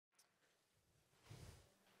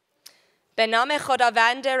Be name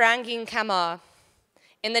Chodavand rangin kama,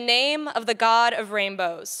 in the name of the God of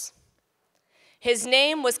rainbows. His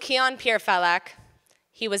name was Kian Pierfalak.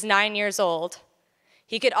 He was 9 years old.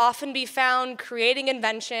 He could often be found creating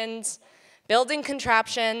inventions, building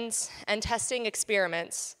contraptions, and testing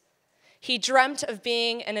experiments. He dreamt of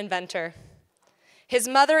being an inventor. His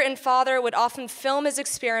mother and father would often film his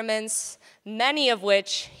experiments, many of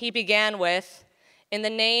which he began with, in the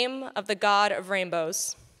name of the God of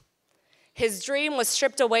rainbows. His dream was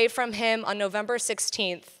stripped away from him on November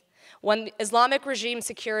 16th, when the Islamic regime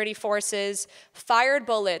security forces fired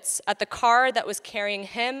bullets at the car that was carrying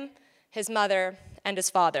him, his mother, and his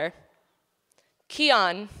father.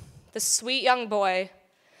 Kian, the sweet young boy,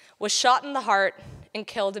 was shot in the heart and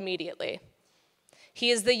killed immediately.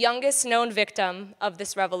 He is the youngest known victim of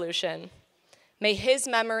this revolution. May his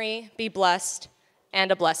memory be blessed and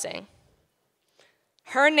a blessing.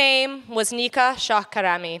 Her name was Nika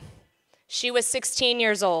Shahkarami. She was 16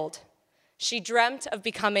 years old. She dreamt of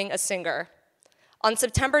becoming a singer. On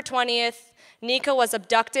September 20th, Nika was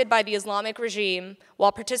abducted by the Islamic regime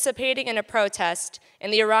while participating in a protest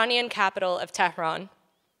in the Iranian capital of Tehran.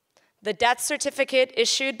 The death certificate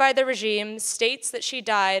issued by the regime states that she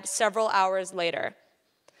died several hours later.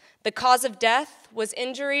 The cause of death was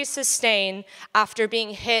injuries sustained after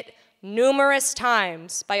being hit numerous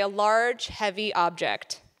times by a large, heavy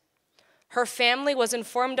object. Her family was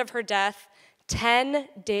informed of her death 10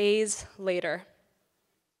 days later.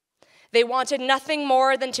 They wanted nothing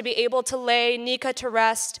more than to be able to lay Nika to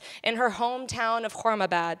rest in her hometown of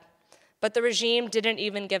Khormabad, but the regime didn't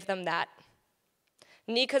even give them that.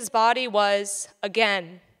 Nika's body was,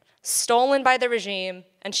 again, stolen by the regime,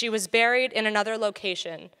 and she was buried in another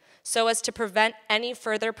location so as to prevent any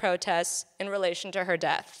further protests in relation to her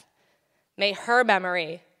death. May her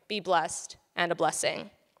memory be blessed and a blessing.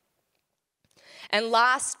 And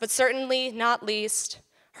last, but certainly not least,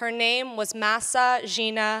 her name was Mahsa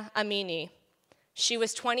Jina Amini. She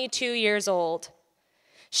was 22 years old.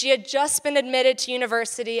 She had just been admitted to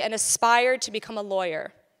university and aspired to become a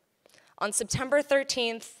lawyer. On September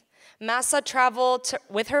 13th, Mahsa traveled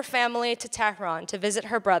with her family to Tehran to visit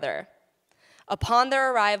her brother. Upon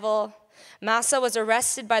their arrival, Mahsa was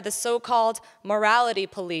arrested by the so-called morality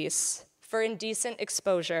police for indecent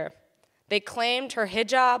exposure. They claimed her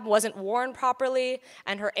hijab wasn't worn properly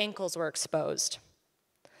and her ankles were exposed.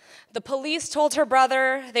 The police told her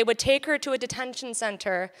brother they would take her to a detention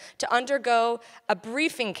center to undergo a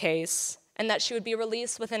briefing case and that she would be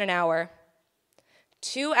released within an hour.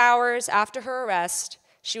 2 hours after her arrest,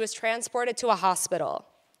 she was transported to a hospital.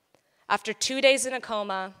 After 2 days in a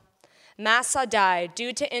coma, Mahsa died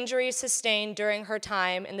due to injuries sustained during her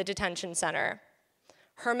time in the detention center.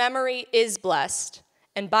 Her memory is blessed,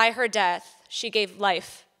 and by her death, she gave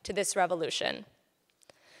life to this revolution.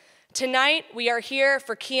 Tonight, we are here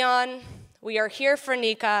for Kian, we are here for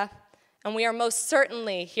Nika, and we are most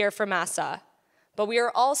certainly here for Mahsa. But we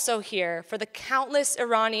are also here for the countless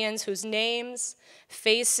Iranians whose names,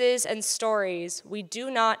 faces, and stories we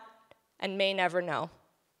do not and may never know.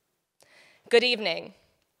 Good evening.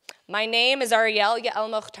 My name is Ariel Yael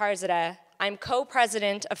Mokhtarzadeh. I'm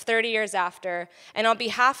co-president of 30 Years After, and on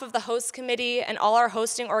behalf of the host committee and all our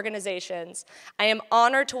hosting organizations, I am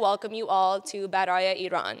honored to welcome you all to Baraye,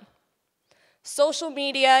 Iran. Social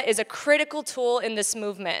media is a critical tool in this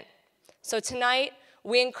movement. So tonight,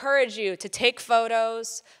 we encourage you to take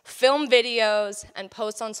photos, film videos, and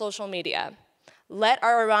post on social media. Let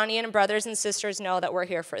our Iranian brothers and sisters know that we're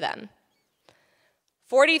here for them.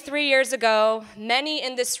 43 years ago, many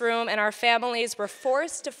in this room and our families were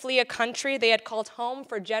forced to flee a country they had called home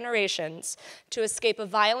for generations to escape a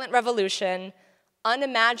violent revolution,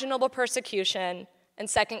 unimaginable persecution, and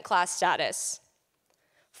second-class status.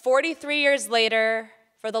 43 years later,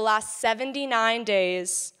 for the last 79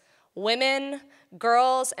 days, women,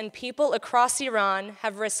 girls, and people across Iran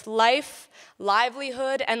have risked life,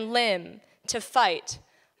 livelihood, and limb to fight,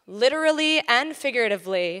 literally and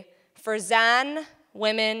figuratively, for zan,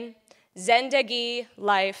 women, zendegi,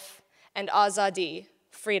 life, and azadi,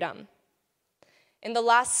 freedom. In the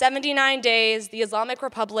last 79 days, the Islamic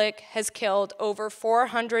Republic has killed over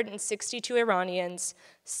 462 Iranians,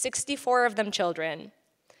 64 of them children,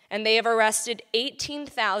 and they have arrested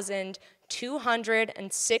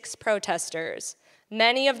 18,206 protesters,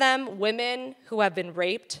 many of them women who have been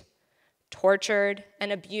raped, tortured,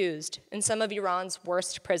 and abused in some of Iran's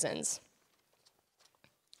worst prisons.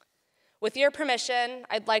 With your permission,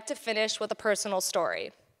 I'd like to finish with a personal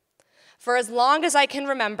story. For as long as I can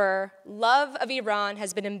remember, love of Iran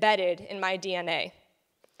has been embedded in my DNA.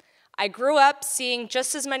 I grew up seeing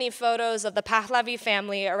just as many photos of the Pahlavi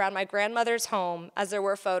family around my grandmother's home as there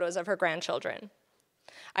were photos of her grandchildren.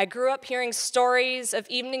 I grew up hearing stories of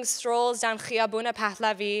evening strolls down Khiyabuna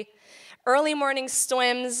Pahlavi, early morning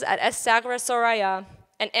swims at Estagra Soraya,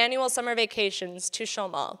 and annual summer vacations to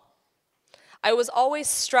Shomal. I was always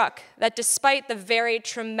struck that despite the very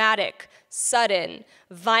traumatic, sudden,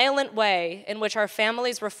 violent way in which our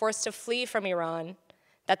families were forced to flee from Iran,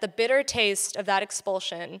 that the bitter taste of that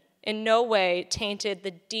expulsion in no way tainted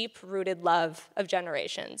the deep-rooted love of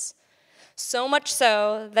generations. So much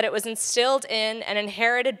so that it was instilled in and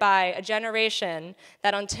inherited by a generation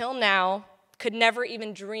that until now could never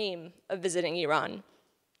even dream of visiting Iran.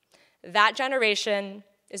 That generation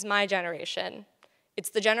is my generation.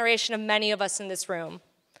 It's the generation of many of us in this room.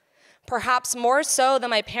 Perhaps more so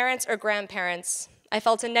than my parents or grandparents, I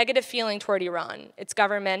felt a negative feeling toward Iran, its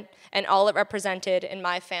government, and all it represented in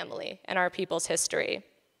my family and our people's history.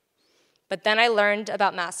 But then I learned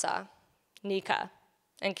about Masa, Nika,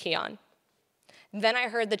 and Kian. Then I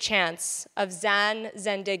heard the chants of Zan,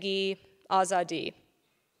 Zendegi, Azadi.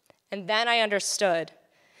 And then I understood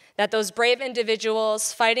that those brave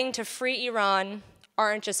individuals fighting to free Iran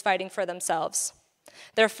aren't just fighting for themselves.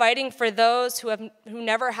 They're fighting for those who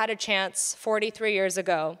never had a chance 43 years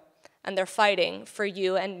ago, and they're fighting for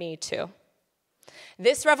you and me too.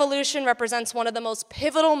 This revolution represents one of the most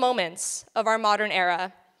pivotal moments of our modern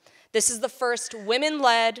era. This is the first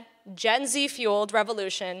women-led, Gen Z-fueled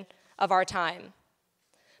revolution of our time.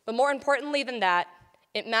 But more importantly than that,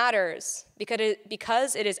 it matters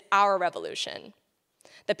because it is our revolution.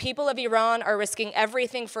 The people of Iran are risking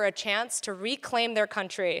everything for a chance to reclaim their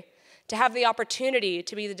country, to have the opportunity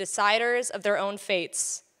to be the deciders of their own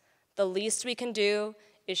fates. The least we can do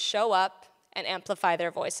is show up and amplify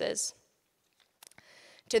their voices.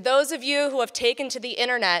 To those of you who have taken to the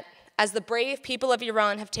internet as the brave people of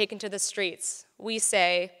Iran have taken to the streets, we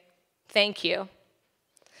say, thank you.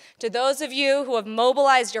 To those of you who have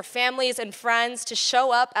mobilized your families and friends to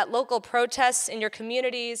show up at local protests in your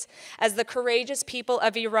communities as the courageous people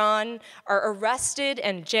of Iran are arrested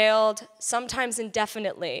and jailed, sometimes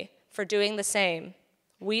indefinitely, for doing the same,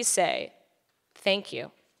 we say, thank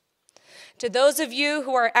you. To those of you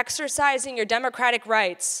who are exercising your democratic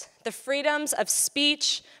rights, the freedoms of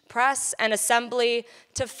speech, press, and assembly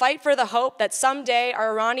to fight for the hope that someday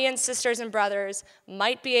our Iranian sisters and brothers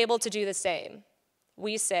might be able to do the same,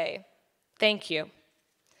 we say, thank you.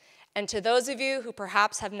 And to those of you who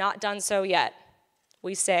perhaps have not done so yet,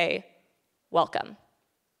 we say, welcome.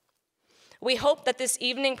 We hope that this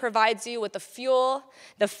evening provides you with the fuel,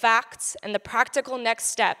 the facts, and the practical next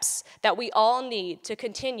steps that we all need to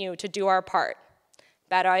continue to do our part.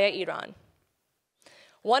 Baraye Iran.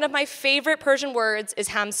 One of my favorite Persian words is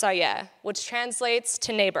hamsayeh, which translates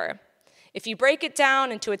to neighbor. If you break it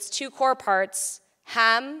down into its two core parts,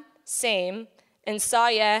 ham, same, and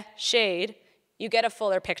sayeh, shade, you get a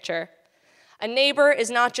fuller picture. A neighbor is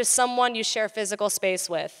not just someone you share physical space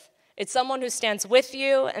with. It's someone who stands with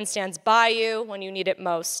you and stands by you when you need it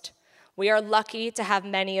most. We are lucky to have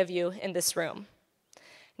many of you in this room.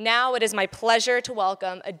 Now it is my pleasure to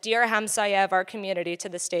welcome a dear hamsayeh of our community to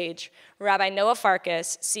the stage, Rabbi Noah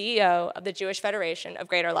Farkas, CEO of the Jewish Federation of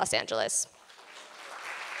Greater Los Angeles.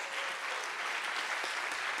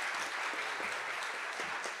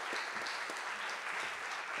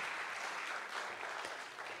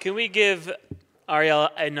 Can we give Ariel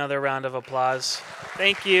another round of applause?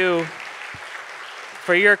 Thank you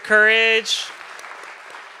for your courage,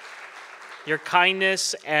 your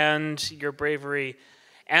kindness, and your bravery.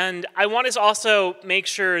 And I want us also make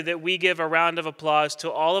sure that we give a round of applause to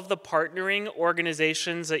all of the partnering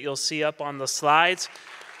organizations that you'll see up on the slides.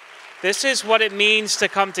 This is what it means to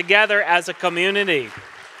come together as a community.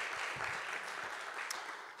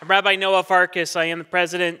 I'm Rabbi Noah Farkas. I am the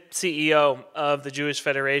president, CEO of the Jewish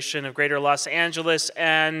Federation of Greater Los Angeles,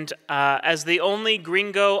 and as the only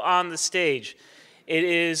gringo on the stage, it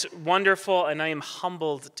is wonderful, and I am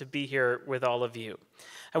humbled to be here with all of you.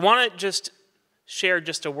 I want to just share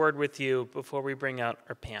just a word with you before we bring out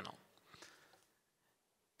our panel.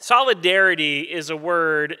 Solidarity is a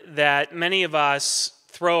word that many of us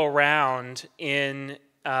throw around in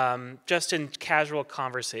just in casual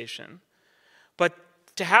conversation, but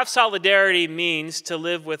to have solidarity means to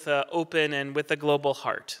live with an open and with a global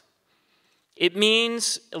heart. It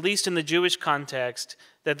means, at least in the Jewish context,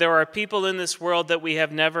 that there are people in this world that we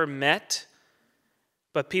have never met,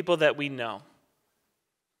 but people that we know.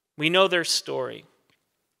 We know their story.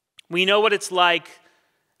 We know what it's like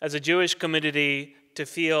as a Jewish community to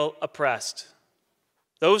feel oppressed.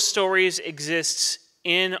 Those stories exist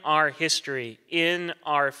in our history, in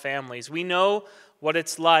our families. We know what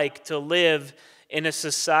it's like to live in a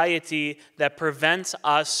society that prevents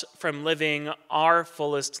us from living our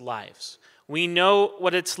fullest lives. We know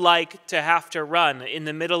what it's like to have to run in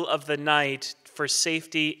the middle of the night for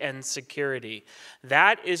safety and security.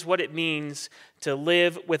 That is what it means to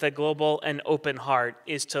live with a global and open heart,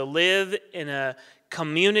 is to live in a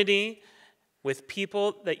community with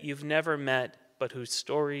people that you've never met, but whose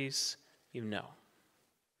stories you know.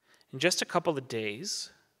 In just a couple of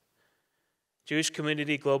days, Jewish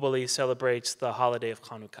community globally celebrates the holiday of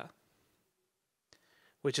Hanukkah,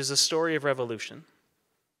 which is a story of revolution.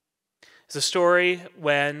 It's a story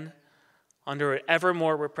when, under an ever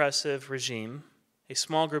more repressive regime, a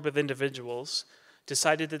small group of individuals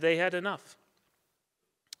decided that they had enough.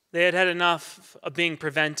 They had had enough of being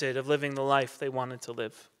prevented of living the life they wanted to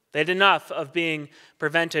live. They had enough of being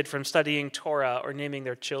prevented from studying Torah or naming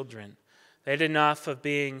their children. They had enough of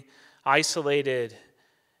being isolated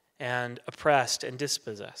and oppressed and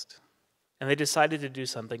dispossessed. And they decided to do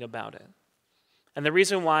something about it. And the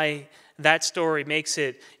reason why that story makes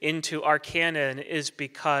it into our canon is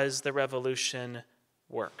because the revolution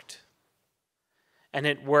worked. And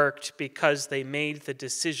it worked because they made the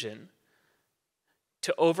decision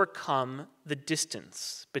to overcome the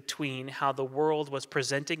distance between how the world was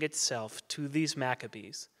presenting itself to these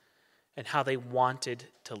Maccabees and how they wanted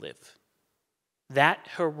to live. That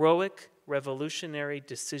heroic revolutionary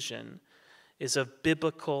decision is of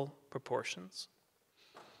biblical proportions.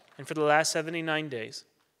 And for the last 79 days,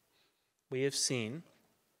 we have seen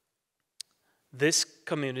this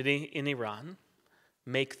community in Iran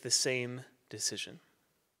make the same decision.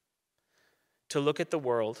 To look at the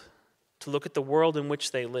world in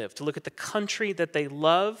which they live, to look at the country that they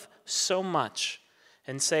love so much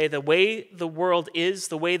and say the way the world is,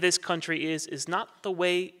 the way this country is not the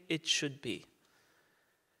way it should be.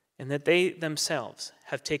 And that they themselves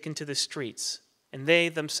have taken to the streets, and they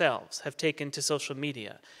themselves have taken to social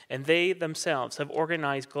media, and they themselves have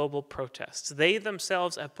organized global protests. They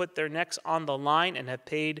themselves have put their necks on the line and have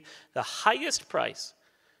paid the highest price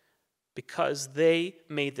because they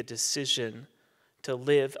made the decision to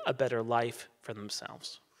live a better life for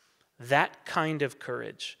themselves. That kind of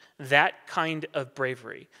courage, that kind of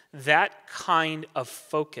bravery, that kind of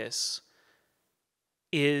focus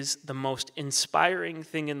is the most inspiring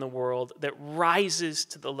thing in the world that rises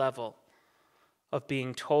to the level of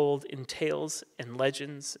being told in tales and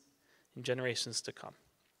legends in generations to come.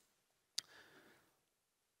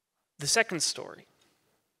 The second story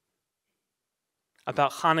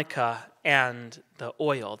about Hanukkah and the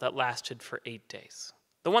oil that lasted for 8 days,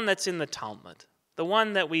 the one that's in the Talmud, the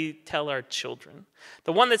one that we tell our children,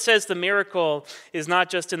 the one that says the miracle is not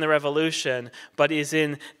just in the revolution, but is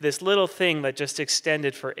in this little thing that just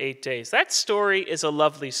extended for 8 days. That story is a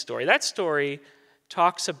lovely story. That story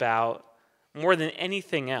talks about, more than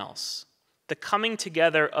anything else, the coming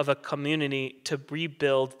together of a community to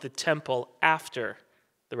rebuild the temple after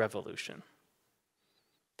the revolution.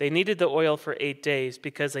 They needed the oil for 8 days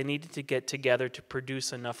because they needed to get together to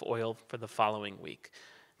produce enough oil for the following week.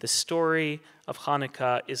 The story of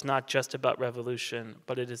Hanukkah is not just about revolution,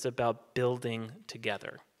 but it is about building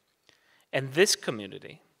together. And this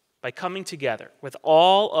community, by coming together with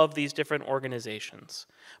all of these different organizations,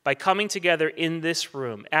 by coming together in this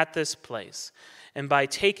room, at this place, and by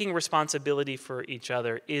taking responsibility for each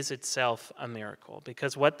other is itself a miracle.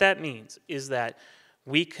 Because what that means is that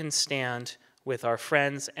we can stand with our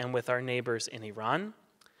friends and with our neighbors in Iran.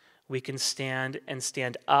 We can stand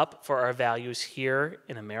up for our values here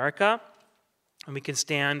in America. And we can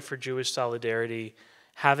stand for Jewish solidarity,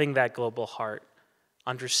 having that global heart,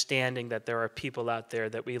 understanding that there are people out there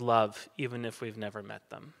that we love, even if we've never met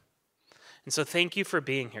them. And so thank you for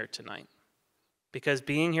being here tonight. Because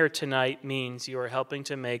being here tonight means you are helping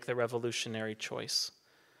to make the revolutionary choice,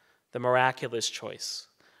 the miraculous choice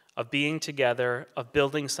of being together, of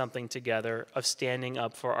building something together, of standing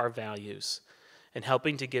up for our values, and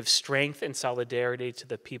helping to give strength and solidarity to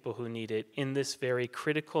the people who need it in this very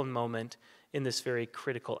critical moment, in this very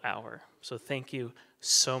critical hour. So thank you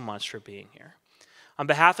so much for being here. On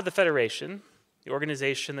behalf of the Federation, the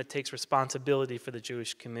organization that takes responsibility for the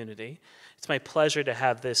Jewish community, it's my pleasure to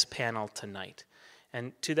have this panel tonight.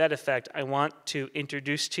 And to that effect, I want to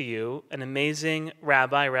introduce to you an amazing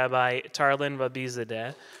rabbi, Rabbi Tarlan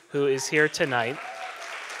Rabizadeh, who is here tonight,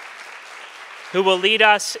 who will lead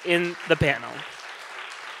us in the panel.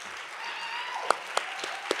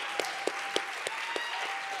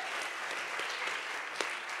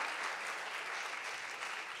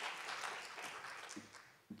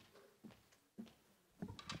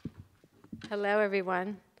 Hello,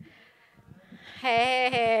 everyone.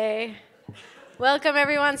 Hey. Welcome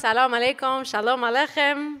everyone. Salam alaikum, shalom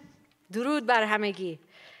aleichem, durud bar hamegi.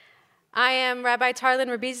 I am Rabbi Tarlan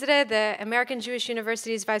Rabizadeh, the American Jewish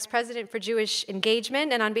University's Vice President for Jewish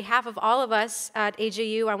Engagement, and on behalf of all of us at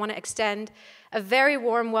AJU, I want to extend a very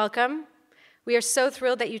warm welcome. We are so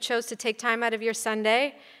thrilled that you chose to take time out of your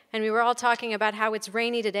Sunday, and we were all talking about how it's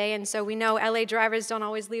rainy today, and so we know LA drivers don't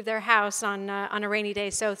always leave their house on a rainy day,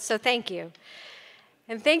 so thank you.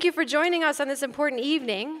 And thank you for joining us on this important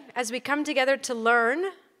evening as we come together to learn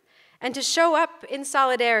and to show up in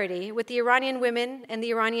solidarity with the Iranian women and the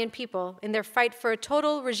Iranian people in their fight for a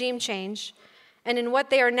total regime change and in what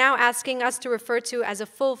they are now asking us to refer to as a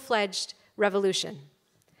full-fledged revolution,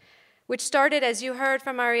 which started, as you heard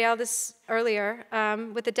from Ariel earlier,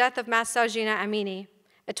 with the death of Maas Amini,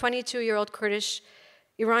 a 22-year-old Kurdish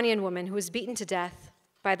Iranian woman who was beaten to death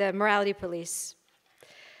by the morality police.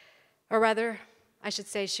 Or rather, I should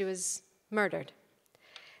say she was murdered.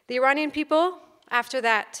 The Iranian people, after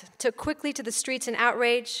that, took quickly to the streets in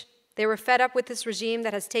outrage. They were fed up with this regime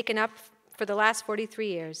that has taken up for the last 43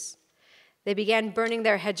 years. They began burning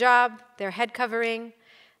their hijab, their head covering,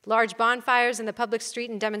 large bonfires in the public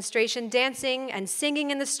street and demonstration, dancing and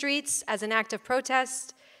singing in the streets as an act of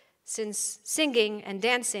protest, since singing and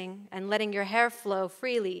dancing and letting your hair flow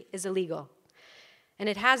freely is illegal. And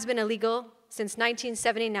it has been illegal since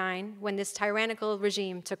 1979, when this tyrannical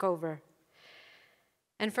regime took over.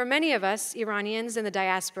 And for many of us, Iranians in the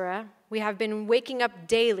diaspora, we have been waking up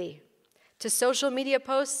daily to social media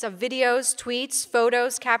posts of videos, tweets,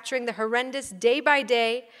 photos capturing the horrendous day by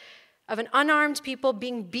day of an unarmed people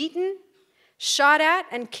being beaten, shot at,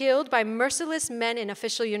 and killed by merciless men in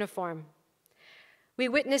official uniform. We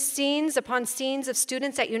witnessed scenes upon scenes of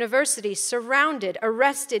students at universities surrounded,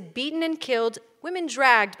 arrested, beaten, and killed, women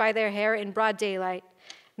dragged by their hair in broad daylight,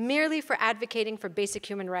 merely for advocating for basic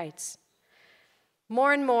human rights.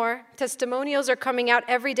 More and more, testimonials are coming out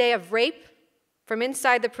every day of rape from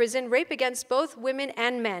inside the prison, rape against both women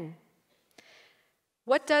and men.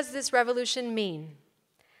 What does this revolution mean?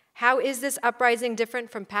 How is this uprising different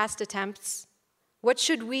from past attempts? What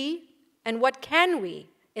should we and what can we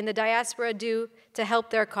in the diaspora do to help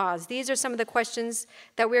their cause? These are some of the questions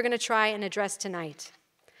that we're going to try and address tonight.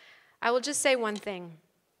 I will just say one thing.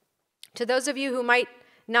 To those of you who might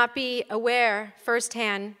not be aware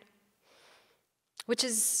firsthand, which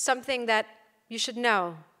is something that you should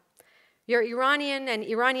know, your Iranian and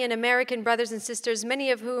Iranian American brothers and sisters, many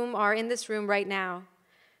of whom are in this room right now,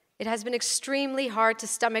 it has been extremely hard to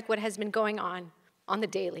stomach what has been going on the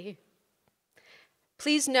daily.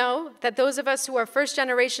 Please know that those of us who are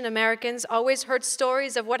first-generation Americans always heard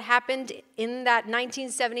stories of what happened in that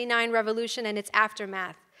 1979 revolution and its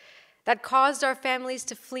aftermath that caused our families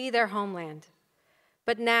to flee their homeland.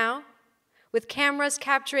 But now, with cameras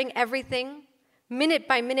capturing everything,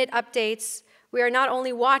 minute-by-minute updates, we are not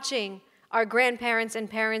only watching our grandparents and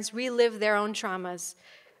parents relive their own traumas,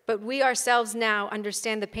 but we ourselves now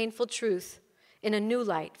understand the painful truth in a new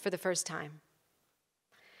light for the first time.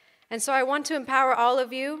 And so I want to empower all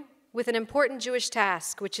of you with an important Jewish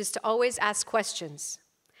task, which is to always ask questions.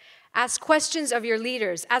 Ask questions of your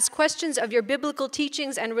leaders. Ask questions of your biblical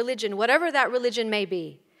teachings and religion, whatever that religion may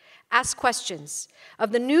be. Ask questions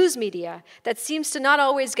of the news media that seems to not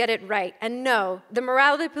always get it right. And no, the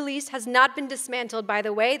morality police has not been dismantled, by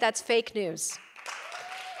the way. That's fake news.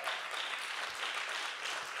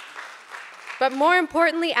 But more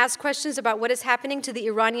importantly, ask questions about what is happening to the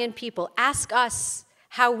Iranian people. Ask us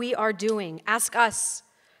how we are doing. Ask us,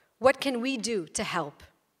 what can we do to help?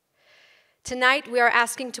 Tonight, we are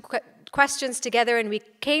asking questions together, and we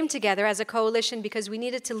came together as a coalition because we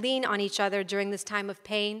needed to lean on each other during this time of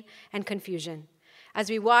pain and confusion, as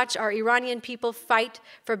we watch our Iranian people fight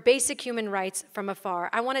for basic human rights from afar.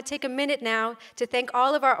 I want to take a minute now to thank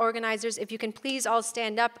all of our organizers. If you can please all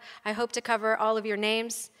stand up. I hope to cover all of your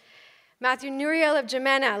names. Matthew Nuriel of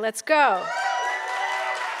JIMENA, let's go.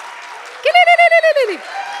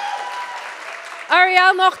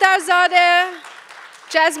 Ariel Mokhtarzadeh,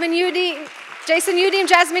 Jason Yudim,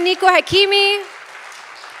 Jasmine Nico Hakimi,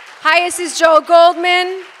 HIAS is Joel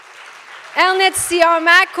Goldman, ELNET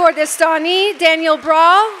Siamak Kordestani, Daniel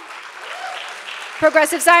Brawl,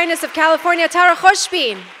 Progressive Zionists of California, Tara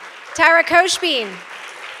Khoshbin,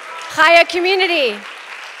 Chaya Community,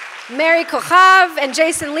 Mary Kochav and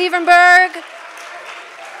Jason Liebenberg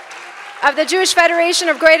of the Jewish Federation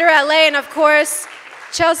of Greater LA, and of course,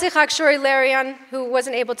 Chelsea Chakshuri-Larian, who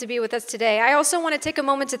wasn't able to be with us today. I also want to take a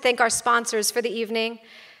moment to thank our sponsors for the evening.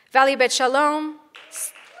 Valley Bet Shalom,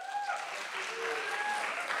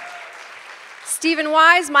 Stephen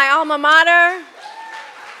Wise, my alma mater,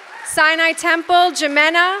 Sinai Temple,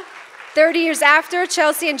 JIMENA, 30 years after,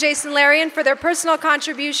 Chelsea and Jason Larian for their personal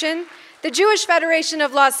contribution, the Jewish Federation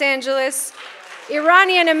of Los Angeles,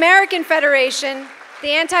 Iranian American Federation, the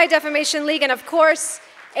Anti-Defamation League, and of course,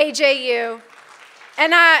 AJU.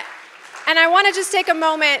 And I want to just take a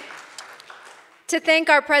moment to thank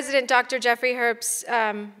our president, Dr. Jeffrey Herbst,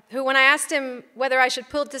 who, when I asked him whether I should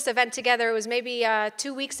put this event together, it was maybe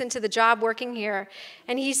 2 weeks into the job working here,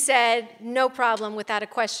 and he said, no problem, without a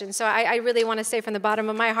question. So I really want to say from the bottom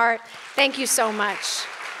of my heart, thank you so much.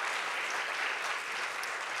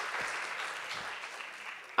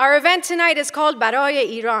 Our event tonight is called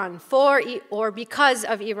Baraye Iran, for or because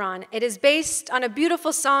of Iran. It is based on a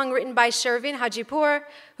beautiful song written by Shervin Hajipur,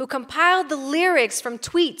 who compiled the lyrics from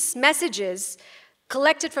tweets, messages,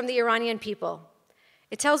 collected from the Iranian people.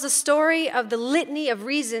 It tells the story of the litany of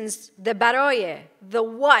reasons, the Baraye, the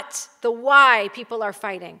what, the why people are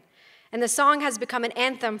fighting. And the song has become an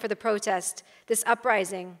anthem for the protest, this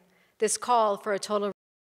uprising, this call for a total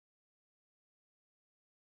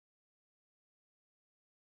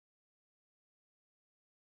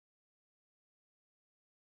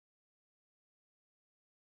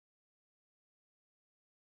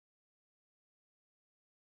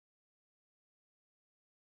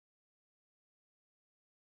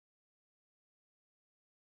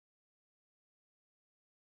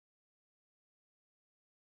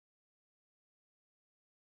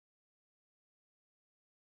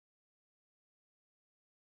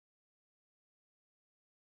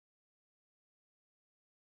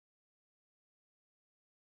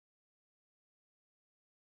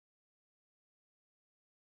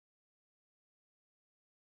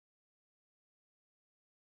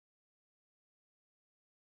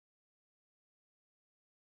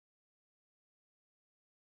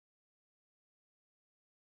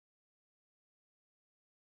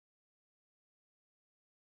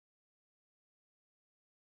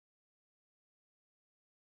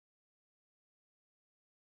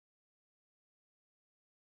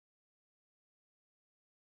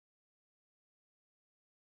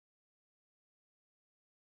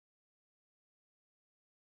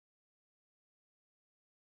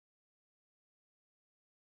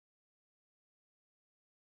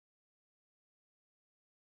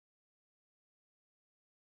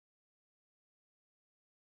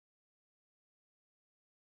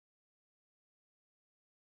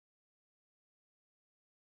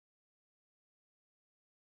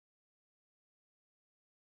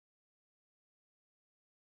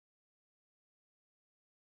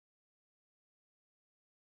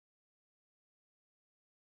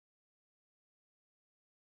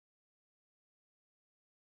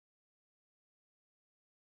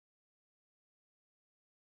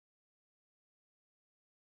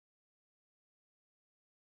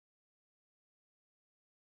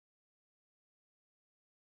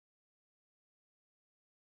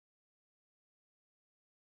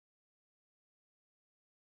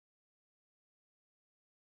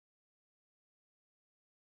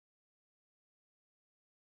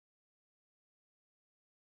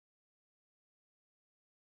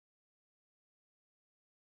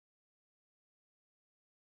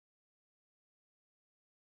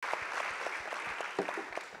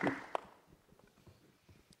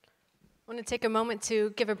I want to take a moment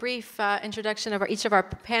to give a brief introduction of each of our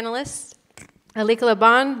panelists. Alika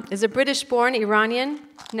Laban is a British-born Iranian,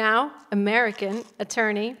 now American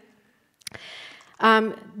attorney,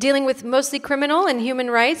 dealing with mostly criminal and human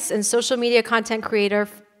rights and social media content creator,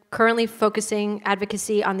 currently focusing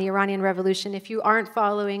advocacy on the Iranian Revolution. If you aren't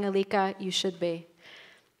following Alika, you should be.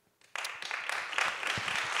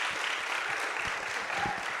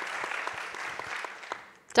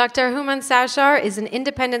 Dr. Human Sashar is an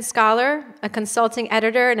independent scholar, a consulting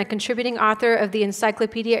editor, and a contributing author of the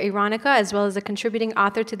Encyclopedia Iranica, as well as a contributing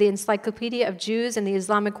author to the Encyclopedia of Jews in the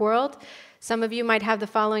Islamic World. Some of you might have the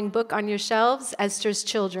following book on your shelves, Esther's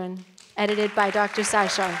Children, edited by Dr.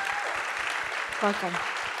 Sashar. Welcome.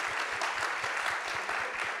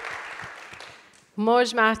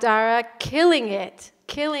 Moj Mahdara, killing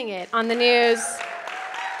it on the news.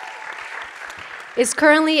 Is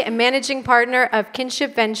currently a managing partner of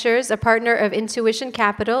Kinship Ventures, a partner of Intuition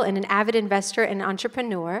Capital, and an avid investor and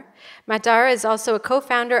entrepreneur. Mahdara is also a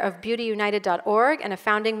co-founder of BeautyUnited.org and a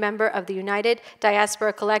founding member of the United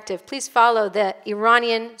Diaspora Collective. Please follow the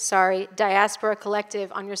Iranian Diaspora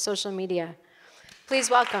Collective on your social media. Please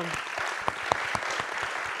welcome.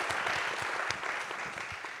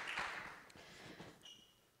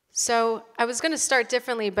 So I was going to start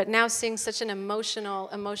differently, but now seeing such an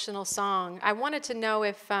emotional song, I wanted to know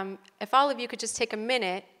if all of you could just take a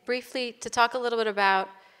minute briefly to talk a little bit about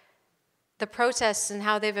the protests and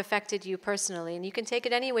how they've affected you personally. And you can take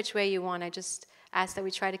it any which way you want. I just ask that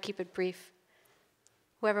we try to keep it brief.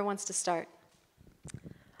 Whoever wants to start.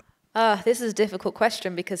 This is a difficult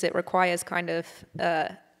question because it requires kind of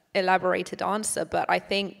elaborated answer, but I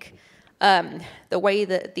think the way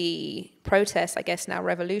that the protest, I guess now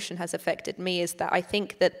revolution, has affected me is that I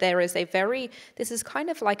think that there is this is kind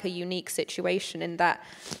of like a unique situation in that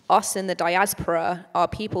us in the diaspora are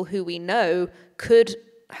people who we know could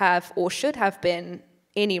have or should have been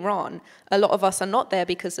in Iran. A lot of us are not there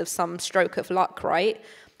because of some stroke of luck, right?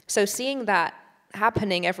 So seeing that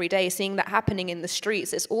happening every day, seeing that happening in the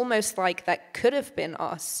streets, it's almost like that could have been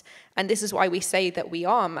us. And this is why we say that we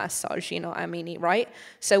are Maas, Amini, right?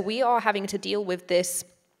 So we are having to deal with this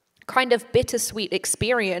kind of bittersweet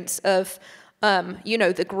experience of,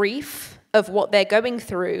 the grief of what they're going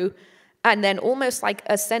through, and then almost like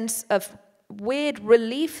a sense of weird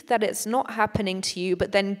relief that it's not happening to you,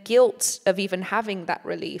 but then guilt of even having that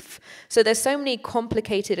relief. So there's so many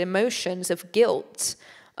complicated emotions of guilt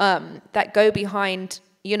that go behind,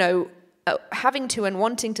 having to and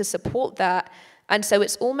wanting to support that. And so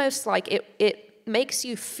it's almost like it makes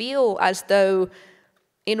you feel as though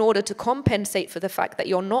in order to compensate for the fact that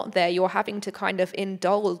you're not there, you're having to kind of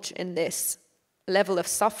indulge in this level of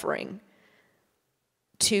suffering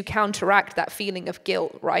to counteract that feeling of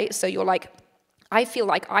guilt, right? So you're like, I feel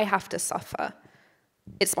like I have to suffer.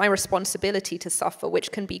 It's my responsibility to suffer,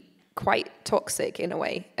 which can be quite toxic in a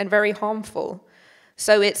way and very harmful.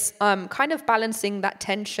 So it's kind of balancing that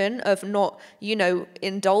tension of not,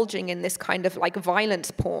 indulging in this kind of like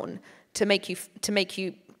violence porn to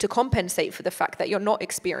compensate for the fact that you're not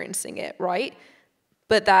experiencing it, right?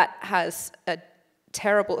 But that has a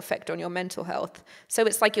terrible effect on your mental health. So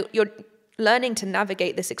it's like you're learning to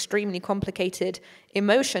navigate this extremely complicated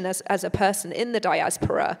emotion as a person in the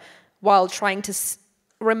diaspora while trying to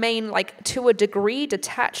remain, like, to a degree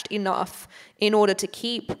detached enough in order to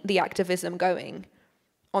keep the activism going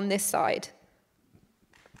on this side.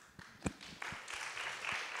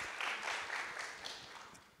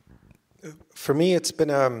 For me, it's been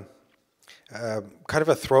kind of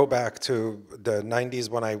a throwback to the 90s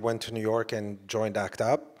when I went to New York and joined ACT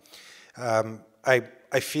UP.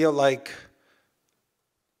 I feel like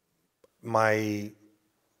my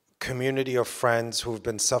community of friends who've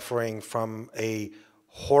been suffering from a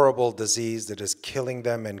horrible disease that is killing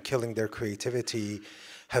them and killing their creativity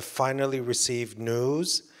have finally received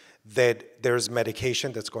news that there's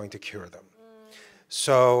medication that's going to cure them.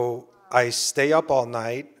 So I stay up all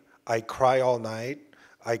night, I cry all night,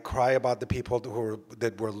 I cry about the people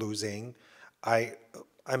that we're losing.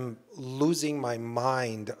 I'm losing my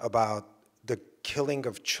mind about the killing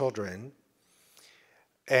of children,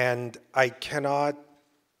 and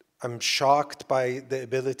I'm shocked by the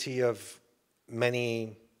ability of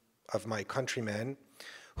many of my countrymen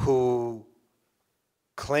who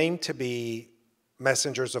claim to be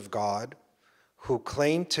messengers of God, who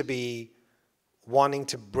claim to be wanting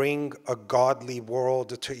to bring a godly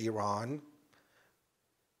world to Iran,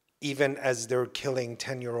 even as they're killing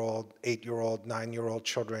 10-year-old, 8-year-old, 9-year-old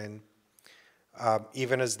children,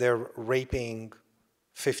 even as they're raping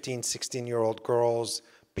 15, 16-year-old girls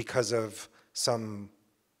because of some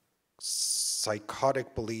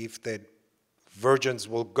psychotic belief that virgins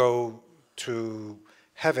will go to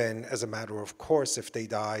heaven as a matter of course if they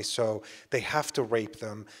die, so they have to rape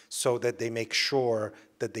them so that they make sure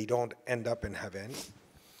that they don't end up in heaven.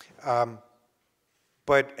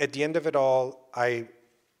 But at the end of it all, I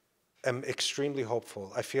am extremely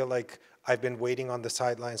hopeful. I feel like I've been waiting on the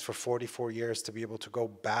sidelines for 44 years to be able to go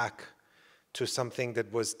back to something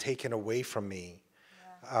that was taken away from me.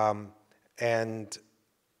 Yeah.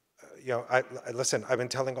 Listen, I've been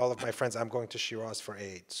telling all of my friends I'm going to Shiraz for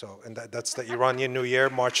Eid. And that's the Iranian New Year,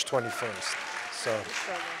 March 21st. So.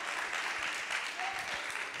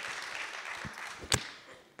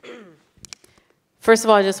 First of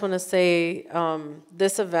all, I just want to say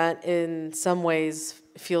this event in some ways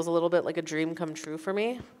feels a little bit like a dream come true for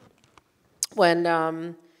me. When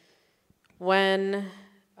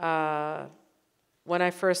I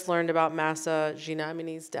first learned about Mahsa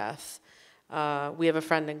Amini's death, we have a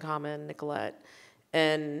friend in common, Nicolette,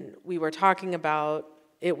 and we were talking about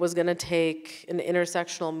it was going to take an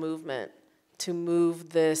intersectional movement to move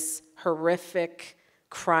this horrific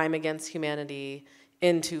crime against humanity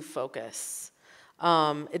into focus.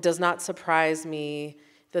 It does not surprise me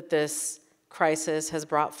that this crisis has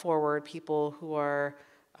brought forward people who are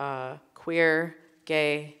queer,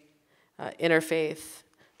 gay, interfaith,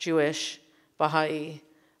 Jewish, Baha'i,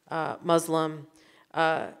 Muslim,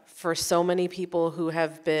 for so many people who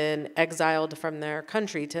have been exiled from their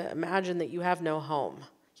country to imagine that you have no home.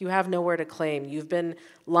 You have nowhere to claim. You've been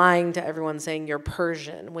lying to everyone saying you're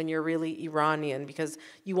Persian when you're really Iranian because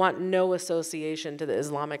you want no association to the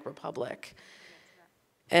Islamic Republic.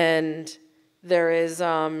 And there is,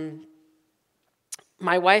 my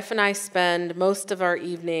wife and I spend most of our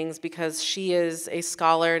evenings, because she is a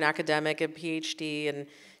scholar, an academic, a PhD, and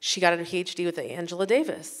she got a PhD with Angela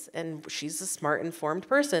Davis, and she's a smart, informed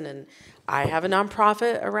person, and I have a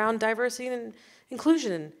nonprofit around diversity and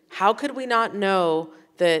inclusion. And how could we not know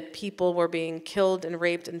that people were being killed and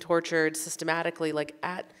raped and tortured systematically, like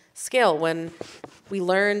at scale, when we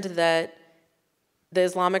learned that the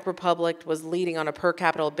Islamic Republic was leading on a per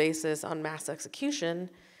capita basis on mass execution?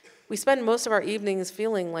 We spend most of our evenings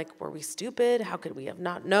feeling like, were we stupid? How could we have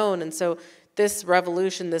not known? And so this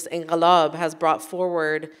revolution, this inqilab, has brought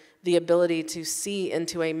forward the ability to see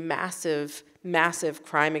into a massive, massive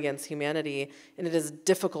crime against humanity. And it is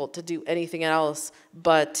difficult to do anything else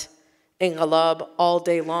but inqilab all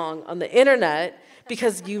day long on the internet,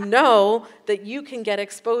 because you know that you can get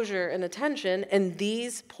exposure and attention, and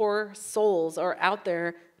these poor souls are out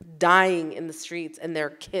there dying in the streets, and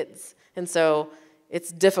they're kids. And so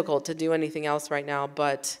it's difficult to do anything else right now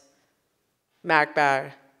but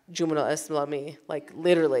Makbar, Jumla Islami, like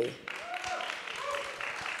literally.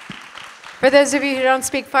 For those of you who don't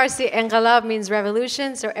speak Farsi, inqilab means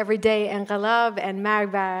revolution, so every day inqilab, and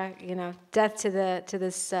Makbar, you know, death to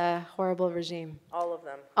this horrible regime. All of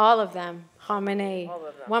them. All of them. Khamenei. All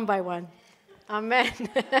of them. One by one. Amen.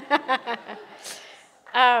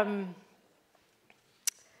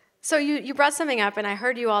 So you brought something up, and I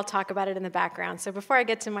heard you all talk about it in the background. So before I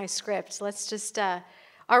get to my script, let's just, are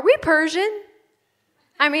we Persian?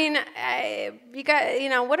 I mean,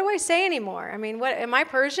 what do I say anymore? I mean, am I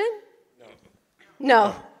Persian?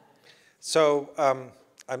 No. So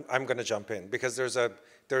I'm going to jump in, because there's a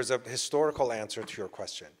historical answer to your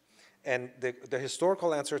question. And the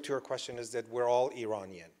historical answer to your question is that we're all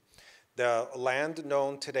Iranian. The land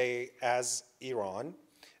known today as Iran,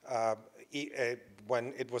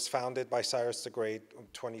 when it was founded by Cyrus the Great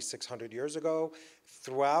 2,600 years ago,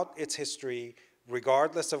 throughout its history,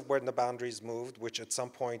 regardless of when the boundaries moved, which at some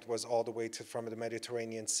point was all the way from the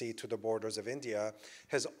Mediterranean Sea to the borders of India,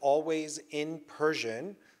 has always in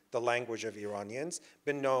Persian, the language of Iranians,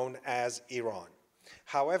 been known as Iran.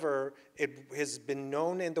 However, it has been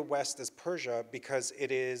known in the West as Persia because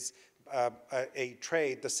it is a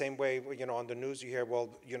trade, the same way, on the news you hear, well,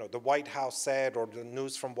 the White House said, or the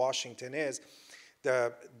news from Washington is,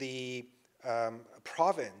 the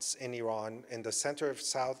province in Iran, in the center of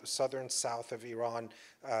southern south of Iran,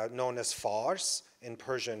 known as Fars, in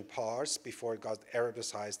Persian Pars, before it got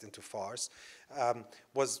Arabicized into Fars,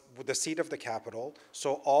 was the seat of the capital.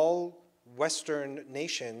 So all Western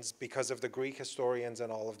nations, because of the Greek historians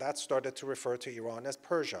and all of that, started to refer to Iran as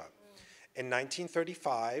Persia. In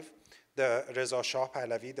 1935, the Reza Shah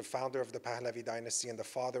Pahlavi, the founder of the Pahlavi dynasty and the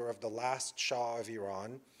father of the last Shah of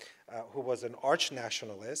Iran, who was an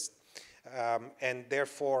arch-nationalist, and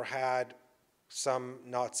therefore had some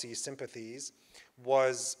Nazi sympathies,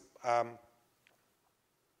 was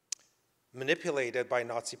manipulated by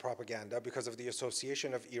Nazi propaganda because of the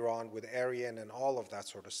association of Iran with Aryan and all of that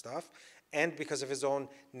sort of stuff, and because of his own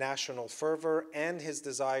national fervor and his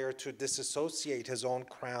desire to disassociate his own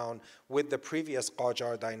crown with the previous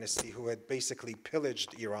Qajar dynasty, who had basically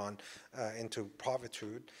pillaged Iran into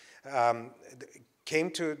poverty,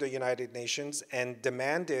 came to the United Nations and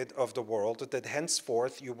demanded of the world that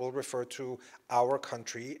henceforth you will refer to our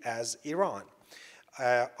country as Iran.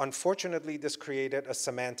 Unfortunately, this created a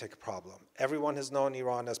semantic problem. Everyone has known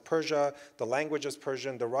Iran as Persia, the language is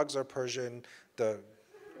Persian, the rugs are Persian, the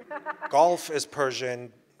golf is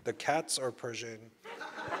Persian, the cats are Persian.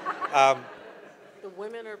 The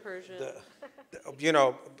women are Persian.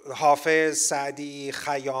 Hafiz, Sa'di,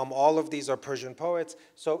 Khayyam, all of these are Persian poets.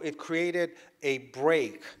 So it created a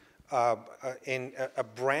break in a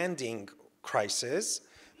branding crisis.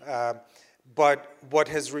 But what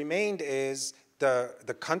has remained is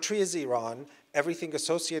the country is Iran. Everything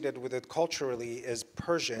associated with it culturally is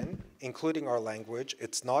Persian, including our language.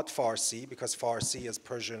 It's not Farsi, because Farsi is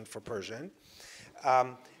Persian for Persian.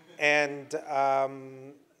 Yeah.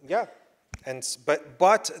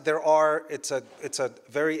 But there are, it's a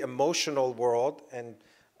very emotional world, and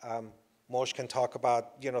Moshe can talk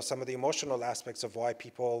about some of the emotional aspects of why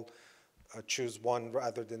people choose one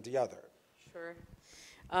rather than the other. Sure.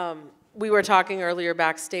 We were talking earlier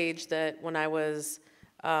backstage that when I was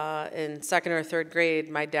in second or third grade,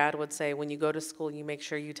 my dad would say, when you go to school, you make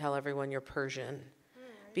sure you tell everyone you're Persian,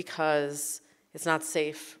 because it's not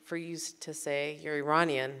safe for you to say you're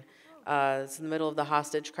Iranian. It's in the middle of the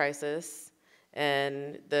hostage crisis.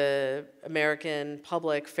 And the American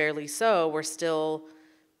public, fairly so, we're still,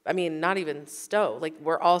 I mean, not even like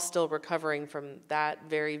we're all still recovering from that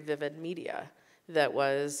very vivid media that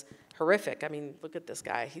was horrific. I mean, look at this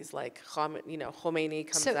guy. He's like, you know, Khomeini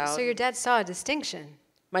comes out. So your dad saw a distinction.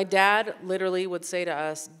 My dad literally would say to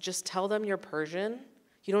us, just tell them you're Persian.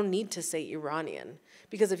 You don't need to say Iranian.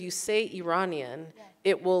 Because if you say Iranian,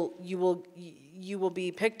 you will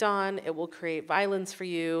be picked on, it will create violence for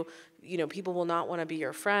you. You know, people will not want to be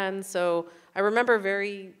your friend. So I remember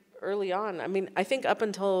very early on, I mean, I think up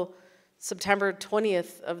until September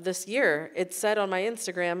 20th of this year, it said on my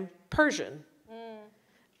Instagram, Persian.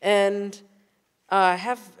 And I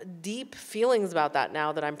have deep feelings about that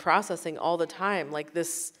now that I'm processing all the time. Like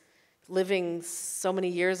this, living so many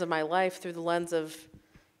years of my life through the lens of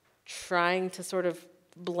trying to sort of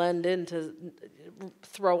blend in, to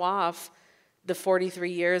throw off the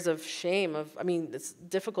 43 years of shame of, I mean, it's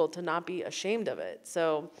difficult to not be ashamed of it.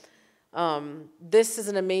 So this is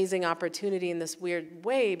an amazing opportunity in this weird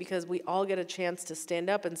way because we all get a chance to stand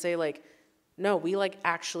up and say like, no, we like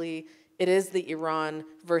actually, it is the Iran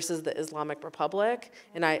versus the Islamic Republic.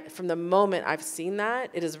 And from the moment I've seen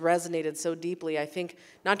that, it has resonated so deeply, I think,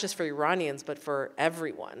 not just for Iranians, but for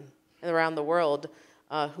everyone around the world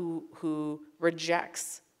who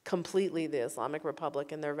rejects completely the Islamic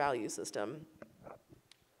Republic and their value system.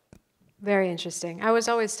 Very interesting. I was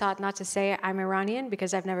always taught not to say I'm Iranian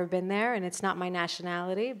because I've never been there and it's not my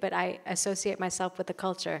nationality, but I associate myself with the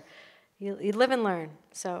culture. You live and learn.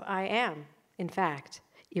 So I am, in fact,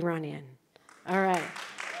 Iranian. All right.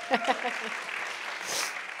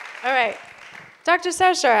 All right. Dr.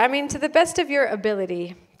 Sarshar, I mean, to the best of your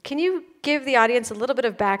ability, can you give the audience a little bit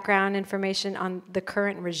of background information on the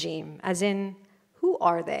current regime, as in, who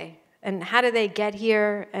are they? And how did they get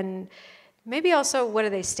here? And maybe also, what do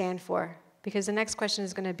they stand for? Because the next question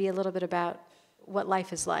is going to be a little bit about what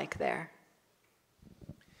life is like there.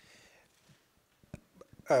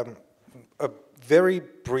 A very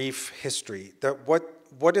brief history.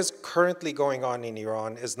 What is currently going on in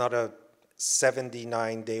Iran is not a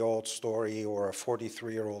 79-day-old story or a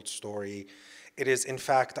 43-year-old story. It is, in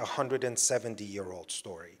fact, a 170-year-old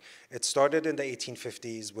story. It started in the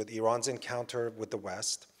 1850s with Iran's encounter with the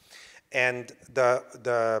West and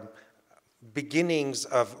the beginnings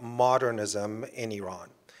of modernism in Iran.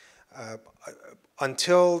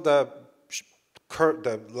 Until the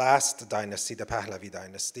last dynasty, the Pahlavi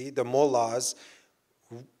dynasty, the mullahs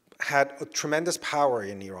had a tremendous power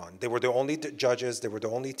in Iran. They were the only judges, they were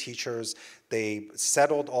the only teachers, they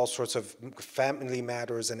settled all sorts of family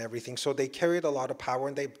matters and everything, so they carried a lot of power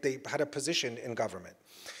and they had a position in government.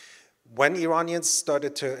 When Iranians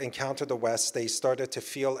started to encounter the West, they started to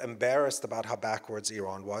feel embarrassed about how backwards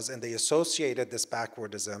Iran was, and they associated this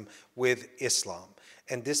backwardism with Islam.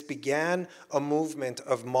 And this began a movement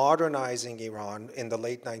of modernizing Iran in the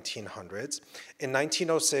late 1900s. In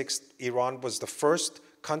 1906, Iran was the first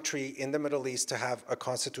country in the Middle East to have a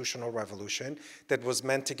constitutional revolution that was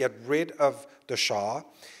meant to get rid of the Shah.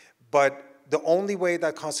 But the only way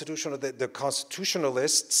that the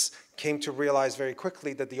constitutionalists came to realize very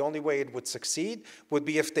quickly that the only way it would succeed would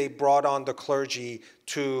be if they brought on the clergy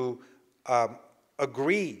to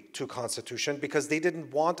agree to constitution, because they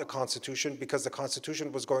didn't want a constitution, because the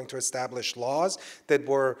constitution was going to establish laws that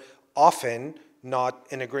were often not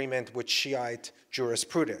in agreement with Shiite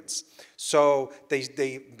jurisprudence. So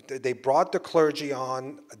they brought the clergy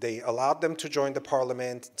on, they allowed them to join the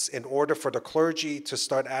parliament in order for the clergy to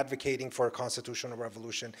start advocating for a constitutional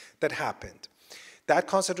revolution that happened. That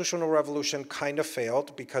constitutional revolution kind of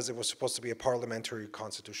failed because it was supposed to be a parliamentary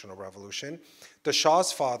constitutional revolution. The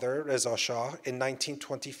Shah's father, Reza Shah, in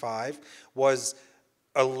 1925 was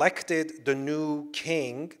elected the new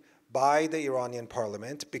king by the Iranian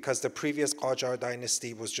parliament because the previous Qajar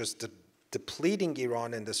dynasty was just depleting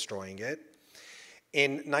Iran and destroying it.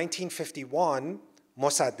 In 1951,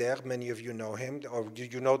 Mossadegh, many of you know him, or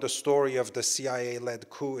you know the story of the CIA-led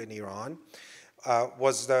coup in Iran,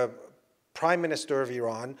 was the prime minister of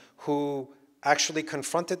Iran who actually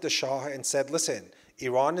confronted the Shah and said, listen,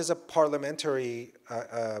 Iran is a parliamentary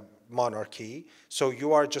monarchy, so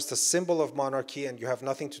you are just a symbol of monarchy and you have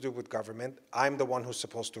nothing to do with government. I'm the one who's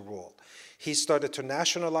supposed to rule. He started to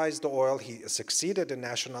nationalize the oil. He succeeded in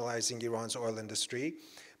nationalizing Iran's oil industry.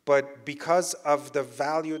 But because of the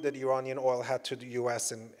value that Iranian oil had to the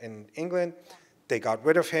US and England, they got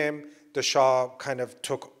rid of him. The Shah kind of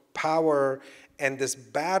took power, And this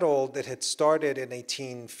battle that had started in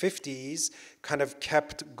 1850s kind of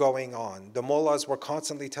kept going on. The mullahs were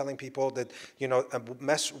constantly telling people that, you know,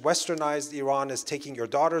 westernized Iran is taking your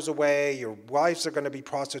daughters away, your wives are going to be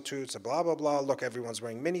prostitutes, blah, blah, blah. Look, everyone's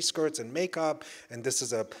wearing mini skirts and makeup, and this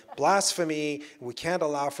is a blasphemy. We can't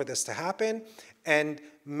allow for this to happen. And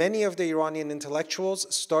many of the Iranian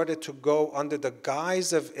intellectuals started to go under the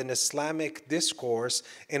guise of an Islamic discourse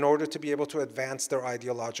in order to be able to advance their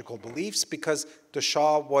ideological beliefs, because the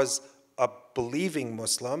Shah was a believing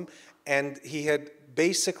Muslim, and he had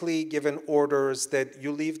basically given orders that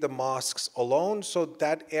you leave the mosques alone. So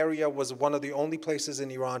that area was one of the only places in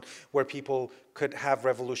Iran where people could have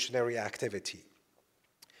revolutionary activity.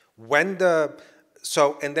 And then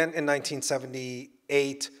in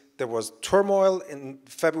 1978, there was turmoil. In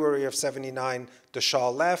February of 79, the Shah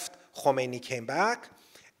left, Khomeini came back,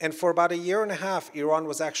 and for about a year and a half, Iran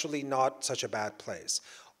was actually not such a bad place.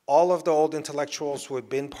 All of the old intellectuals who had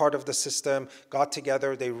been part of the system got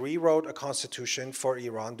together, they rewrote a constitution for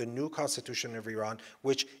Iran, the new constitution of Iran,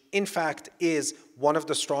 which in fact is one of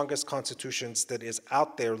the strongest constitutions that is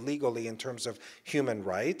out there legally in terms of human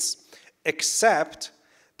rights, except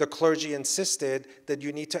the clergy insisted that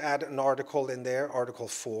you need to add an article in there, Article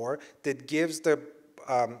 4, that gives the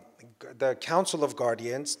Council of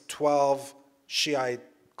Guardians, 12 Shiite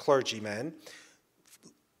clergymen,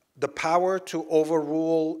 the power to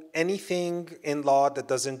overrule anything in law that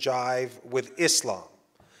doesn't jive with Islam.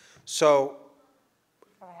 So,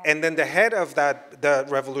 and then the head of that, the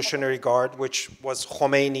Revolutionary Guard, which was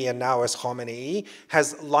Khomeini and now is Khamenei,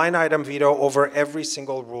 has line item veto over every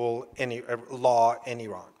single rule, law in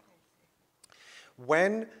Iran.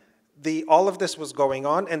 When all of this was going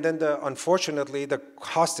on, and then unfortunately the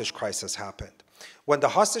hostage crisis happened. When the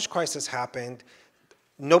hostage crisis happened,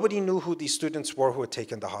 nobody knew who these students were who had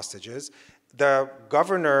taken the hostages. The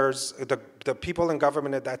governors, the people in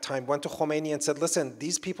government at that time went to Khomeini and said, listen,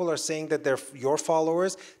 these people are saying that they're your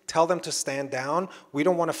followers. Tell them to stand down. We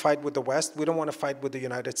don't want to fight with the West. We don't want to fight with the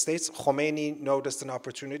United States. Khomeini noticed an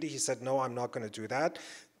opportunity. He said, no, I'm not going to do that.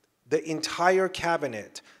 The entire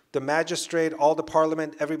cabinet, the magistrate, all the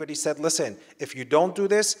parliament, everybody said, listen, if you don't do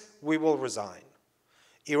this, we will resign.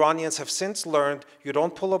 Iranians have since learned you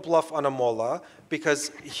don't pull a bluff on a mullah,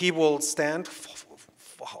 because he will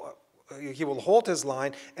he will hold his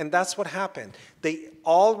line, and that's what happened. They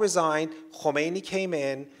all resigned. Khomeini came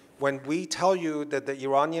in. When we tell you that the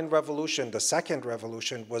Iranian revolution, the second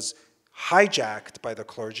revolution, was hijacked by the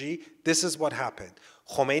clergy, this is what happened.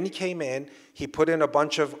 Khomeini came in, he put in a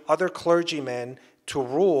bunch of other clergymen to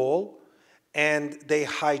rule, and they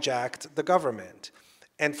hijacked the government.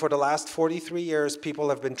 And for the last 43 years, people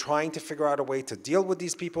have been trying to figure out a way to deal with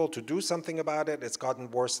these people, to do something about it. It's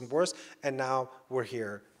gotten worse and worse, and now we're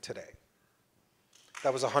here today.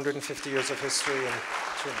 That was 150 years of history in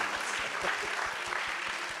 2 minutes.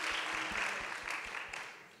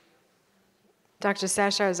 Dr.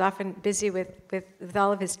 Sashar is often busy with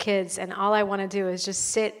all of his kids, and all I want to do is just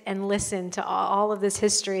sit and listen to all of this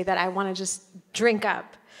history that I want to just drink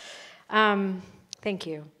up. Thank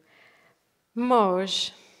you.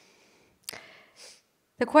 Moj,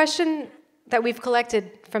 the question that we've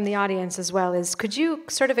collected from the audience as well is, could you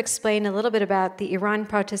sort of explain a little bit about the Iran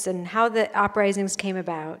protests and how the uprisings came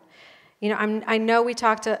about? You know, I know we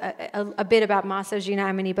talked a bit about Maas,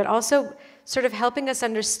 JIMENA, but also sort of helping us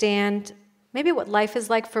understand maybe what life is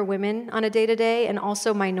like for women on a day-to-day, and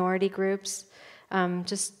also minority groups,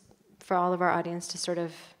 just for all of our audience to sort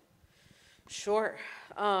of... Sure.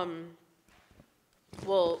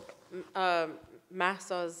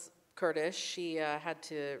 Mahsa's Kurdish. She had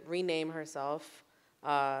to rename herself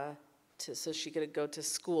so she could go to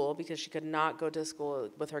school, because she could not go to school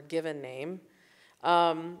with her given name.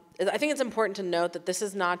 I think it's important to note that this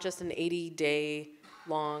is not just an 80-day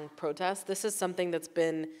long protest. This is something that's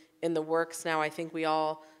been in the works now. I think we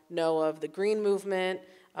all know of the Green Movement.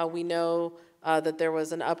 We know that there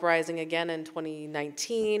was an uprising again in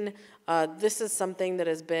 2019. This is something that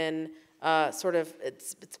has been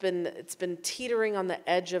it's been teetering on the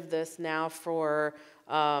edge of this now for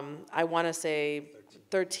I want to say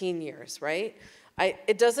 13 years, right?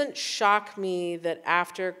 It doesn't shock me that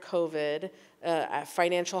after COVID,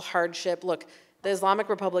 financial hardship. Look, the Islamic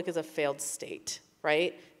Republic is a failed state,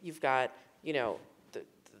 right? You've got, you know, the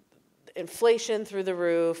inflation through the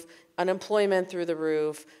roof, unemployment through the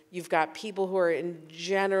roof. You've got people who are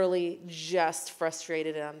generally just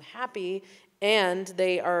frustrated and unhappy, and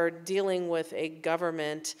they are dealing with a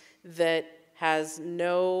government that has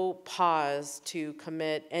no pause to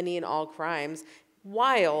commit any and all crimes,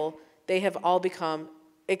 while they have all become,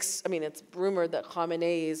 I mean, it's rumored that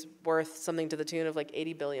Khamenei is worth something to the tune of like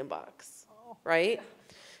 $80 billion. Oh. right?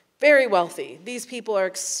 Very wealthy. These people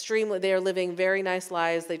are they are living very nice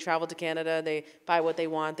lives. They travel to Canada, they buy what they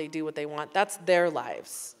want, they do what they want. That's their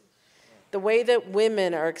lives. The way that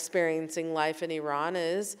women are experiencing life in Iran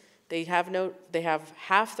is they have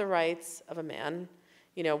half the rights of a man,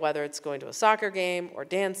 you know, whether it's going to a soccer game or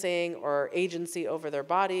dancing or agency over their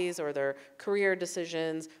bodies or their career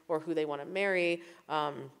decisions or who they want to marry.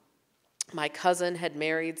 My cousin had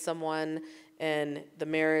married someone and the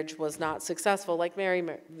marriage was not successful, like many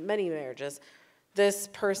marriages. This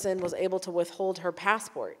person was able to withhold her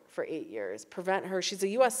passport for 8 years, prevent her. She's a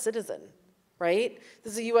U.S. citizen, right?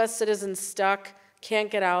 This is a U.S. citizen stuck,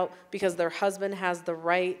 can't get out because their husband has the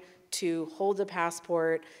right to hold a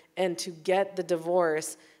passport and to get the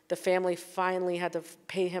divorce. The family finally had to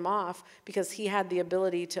pay him off because he had the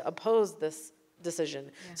ability to oppose this decision.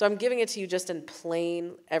 Yeah. So I'm giving it to you just in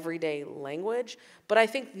plain, everyday language. But I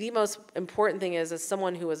think the most important thing is, as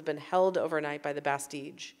someone who has been held overnight by the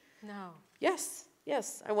Bastille. No. Yes,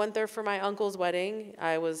 yes. I went there for my uncle's wedding.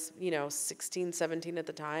 I was, 16, 17 at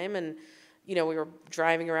the time. And, we were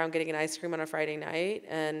driving around getting an ice cream on a Friday night.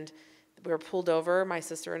 And we were pulled over. My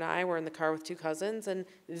sister and I were in the car with two cousins. And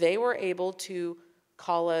they were able to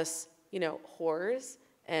call us, whores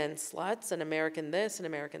and sluts and American this and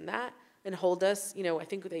American that. And hold us, I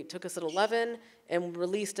think they took us at 11 and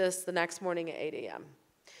released us the next morning at 8 a.m.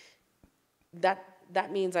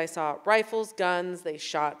 That means I saw rifles, guns, they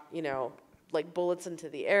shot, like bullets into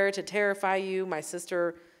the air to terrify you. My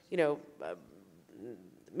sister,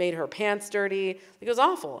 made her pants dirty. It was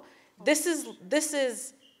awful. This is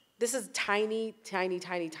tiny, tiny,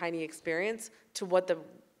 tiny, tiny experience to what the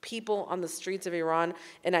people on the streets of Iran,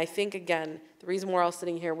 and I think, again, the reason we're all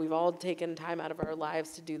sitting here, we've all taken time out of our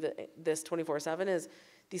lives to do this 24/7 is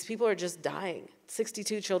these people are just dying.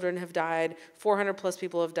 62 children have died, 400 plus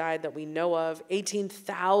people have died that we know of,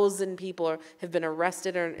 18,000 people have been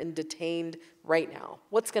arrested and detained right now.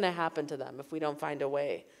 What's going to happen to them if we don't find a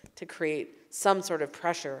way to create some sort of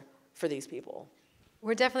pressure for these people?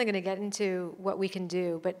 We're definitely going to get into what we can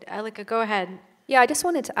do, but Alika, go ahead. Yeah, I just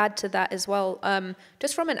wanted to add to that as well.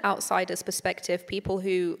 Just from an outsider's perspective, people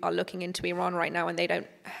who are looking into Iran right now and they don't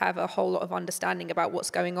have a whole lot of understanding about what's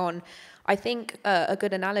going on, I think a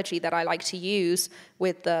good analogy that I like to use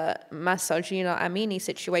with the Mahsa Amini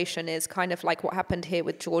situation is kind of like what happened here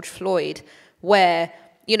with George Floyd, where,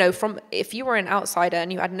 if you were an outsider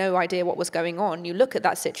and you had no idea what was going on, you look at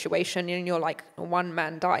that situation and you're like, one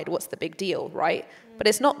man died, what's the big deal, right? But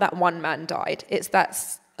it's not that one man died, it's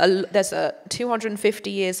that there's a 250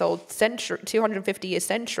 years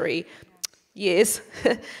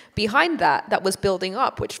behind that was building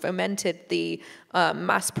up, which fomented the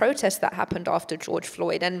mass protests that happened after George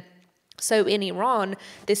Floyd. And so in Iran,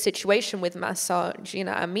 this situation with Mahsa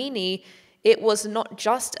Amini, it was not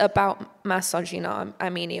just about Mahsa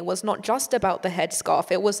Amini. It was not just about the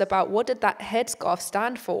headscarf. It was about, what did that headscarf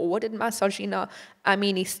stand for? What did Mahsa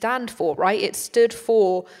Amini stand for, right? It stood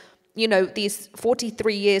for these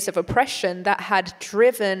 43 years of oppression that had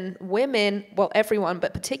driven women, well, everyone,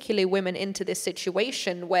 but particularly women, into this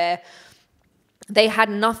situation where they had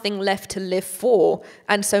nothing left to live for.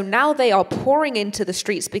 And so now they are pouring into the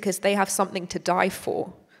streets because they have something to die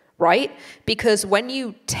for, right? Because when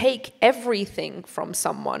you take everything from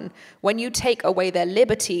someone, when you take away their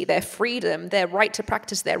liberty, their freedom, their right to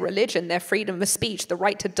practice their religion, their freedom of speech, the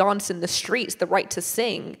right to dance in the streets, the right to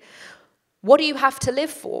sing, what do you have to live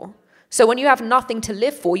for? So when you have nothing to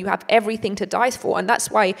live for, you have everything to die for. And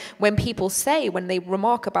that's why when they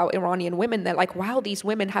remark about Iranian women, they're like, wow, these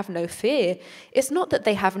women have no fear. It's not that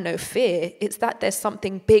they have no fear. It's that there's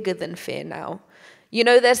something bigger than fear now.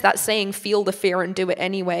 There's that saying, feel the fear and do it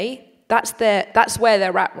anyway. That's where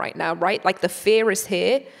they're at right now, right? Like the fear is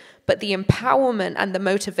here, but the empowerment and the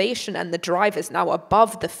motivation and the drive is now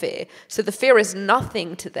above the fear. So the fear is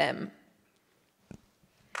nothing to them.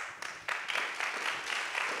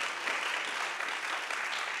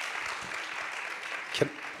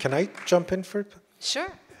 Can I jump in for?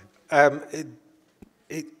 Sure.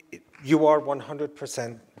 You are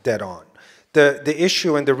 100% dead on. The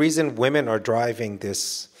issue and the reason women are driving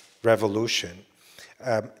this revolution,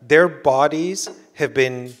 their bodies have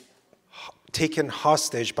been taken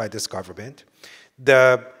hostage by this government.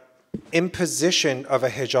 The imposition of a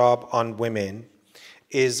hijab on women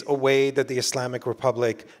is a way that the Islamic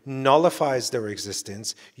Republic nullifies their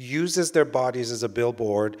existence, uses their bodies as a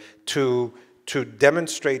billboard to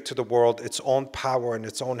demonstrate to the world its own power and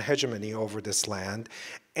its own hegemony over this land.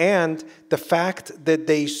 And the fact that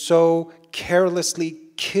they so carelessly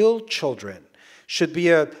kill children should be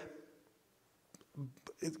a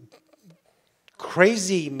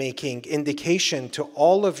crazy-making indication to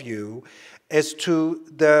all of you as to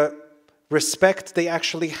the respect they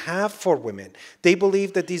actually have for women. They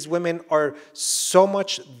believe that these women are so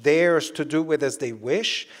much theirs to do with as they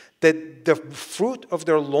wish, that the fruit of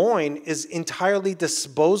their loin is entirely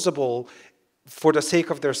disposable for the sake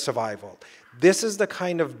of their survival. This is the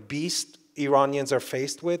kind of beast Iranians are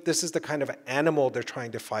faced with. This is the kind of animal they're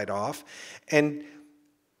trying to fight off. And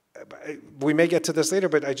we may get to this later,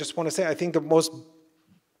 but I just want to say, I think the most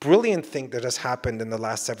brilliant thing that has happened in the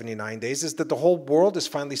last 79 days is that the whole world is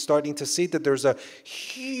finally starting to see that there's a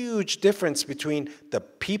huge difference between the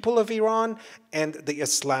people of Iran and the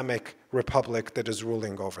Islamic Republic that is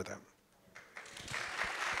ruling over them.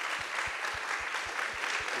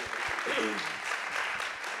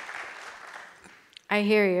 I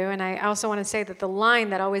hear you, and I also want to say that the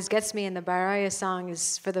line that always gets me in the Baraye song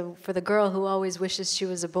is for the girl who always wishes she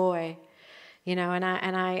was a boy, you know. And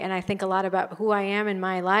I think a lot about who I am in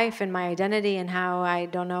my life and my identity, and how I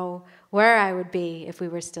don't know where I would be if we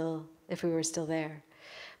were still there.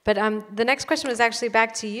 But the next question was actually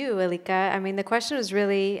back to you, Elika. I mean, the question was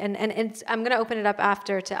really, and I'm going to open it up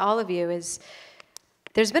after to all of you, is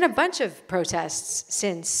there's been a bunch of protests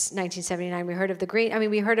since 1979. We heard of the Green, I mean,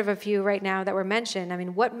 we heard of a few right now that were mentioned. I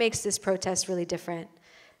mean, what makes this protest really different?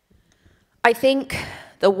 I think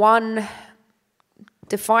the one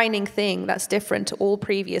defining thing that's different to all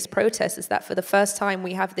previous protests is that for the first time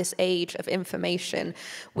we have this age of information.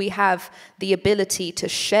 We have the ability to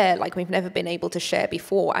share like we've never been able to share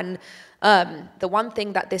before. And the one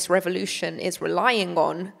thing that this revolution is relying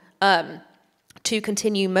on to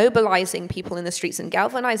continue mobilizing people in the streets and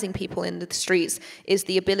galvanizing people in the streets is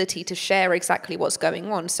the ability to share exactly what's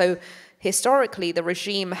going on. So historically, the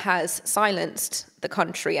regime has silenced the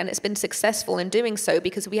country, and it's been successful in doing so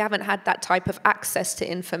because we haven't had that type of access to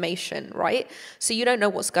information, right? So you don't know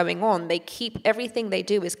what's going on. They keep, everything they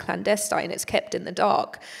do is clandestine, it's kept in the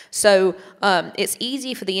dark. So it's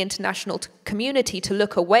easy for the international community to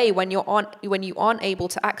look away when you aren't able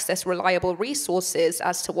to access reliable resources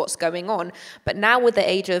as to what's going on. But now with the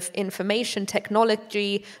age of information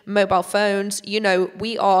technology, mobile phones, you know,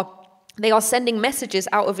 they are sending messages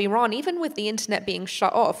out of Iran, even with the internet being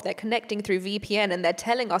shut off. They're connecting through VPN and they're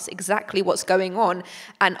telling us exactly what's going on.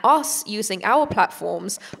 And us using our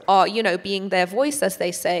platforms are, you know, being their voice, as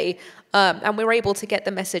they say, and we're able to get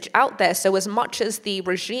the message out there. So as much as the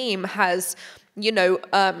regime has, you know,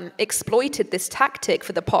 exploited this tactic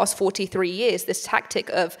for the past 43 years, this tactic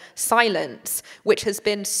of silence, which has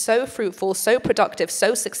been so fruitful, so productive,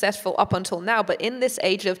 so successful up until now. But in this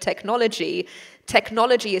age of technology,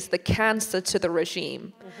 technology is the cancer to the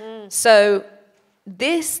regime. Mm-hmm. So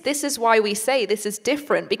this is why we say this is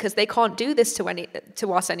different, because they can't do this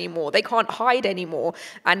to us anymore. They can't hide anymore.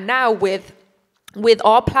 And now with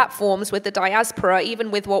our platforms, with the diaspora,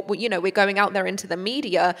 even with what we're going out there into the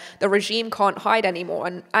media, the regime can't hide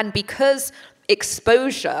anymore. And because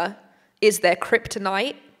exposure is their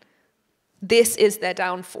kryptonite, this is their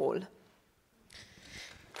downfall.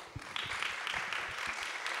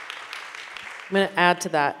 I'm going to add to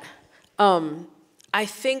that. I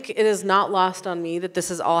think it is not lost on me that this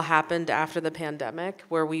has all happened after the pandemic,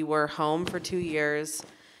 where we were home for 2 years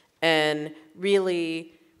and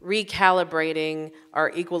really recalibrating our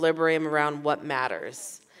equilibrium around what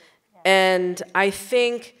matters. And I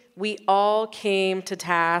think we all came to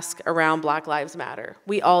task around Black Lives Matter.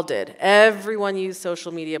 We all did. Everyone used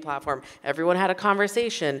social media platform. Everyone had a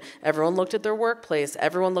conversation. Everyone looked at their workplace.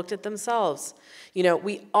 Everyone looked at themselves. You know,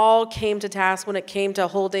 we all came to task when it came to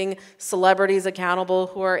holding celebrities accountable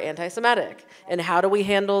who are anti-Semitic, and how do we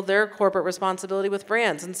handle their corporate responsibility with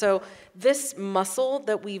brands. And so this muscle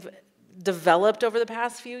that we've developed over the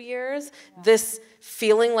past few years, this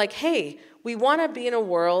feeling like, hey, we want to be in a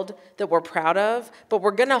world that we're proud of, but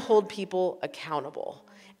we're going to hold people accountable.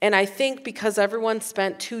 And I think because everyone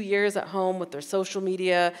spent 2 years at home with their social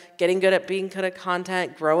media, getting good at being good at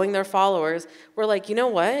content, growing their followers, we're like, you know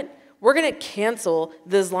what? We're going to cancel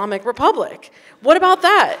the Islamic Republic. What about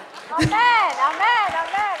that? Amen, amen,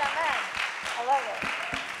 amen, amen. I love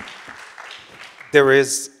it. There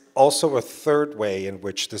is also a third way in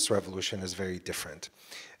which this revolution is very different.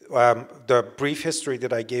 The brief history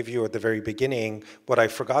that I gave you at the very beginning, what I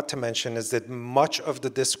forgot to mention is that much of the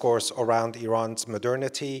discourse around Iran's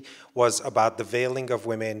modernity was about the veiling of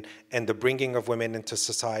women and the bringing of women into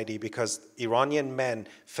society, because Iranian men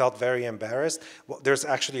felt very embarrassed. Well, there's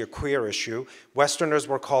actually a queer issue. Westerners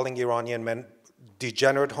were calling Iranian men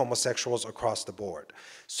degenerate homosexuals across the board.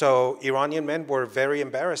 So Iranian men were very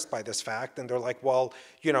embarrassed by this fact, and they're like, well,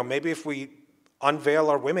 you know, maybe if we unveil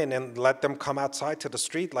our women and let them come outside to the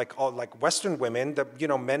street like Western women, that, you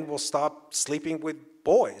know, men will stop sleeping with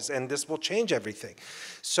boys, and this will change everything.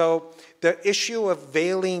 So the issue of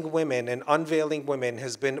veiling women and unveiling women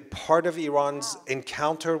has been part of Iran's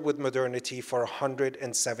encounter with modernity for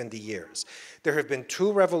 170 years. There have been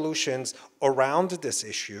 2 revolutions around this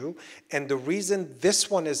issue, and the reason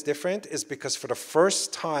this one is different is because for the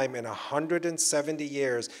first time in 170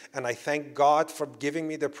 years, and I thank God for giving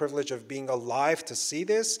me the privilege of being alive to see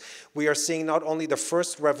this, we are seeing not only the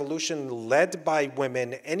first revolution led by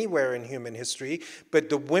women anywhere in human history, but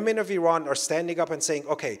the women of Iran are standing up and saying,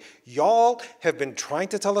 okay, y'all have been trying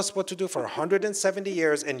to tell us what to do for 170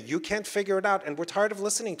 years, and you can't figure it out, and we're tired of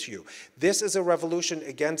listening to you. This is a revolution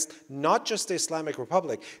against not just the Islamic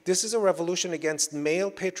Republic. This is a revolution against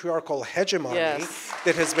male patriarchal hegemony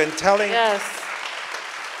that has been telling... Yes.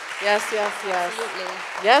 Absolutely.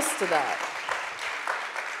 Yes to that.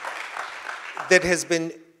 That has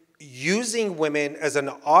been using women as an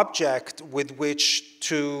object with which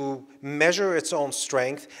to measure its own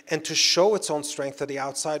strength and to show its own strength to the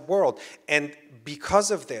outside world. And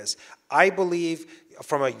because of this, I believe,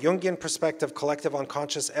 from a Jungian perspective, collective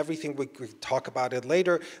unconscious, everything, we could talk about it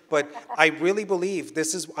later, but I really believe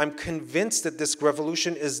I'm convinced that this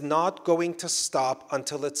revolution is not going to stop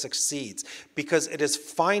until it succeeds, because it is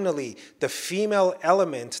finally the female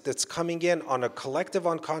element that's coming in on a collective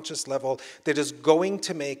unconscious level that is going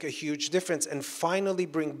to make a huge difference and finally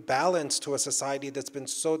bring balance to a society that's been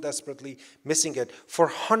so desperately missing it for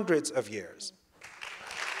hundreds of years.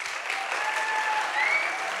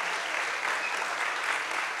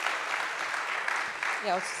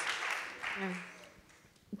 Yeah,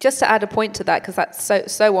 just to add a point to that, because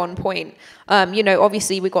that's so on point. You know,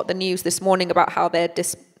 obviously we got the news this morning about how they're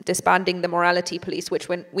disbanding the morality police, which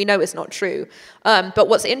we know is not true. But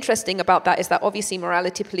what's interesting about that is that obviously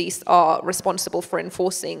morality police are responsible for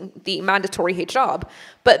enforcing the mandatory hijab,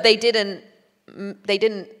 but they didn't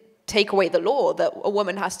take away the law that a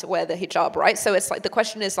woman has to wear the hijab, right? So it's like, the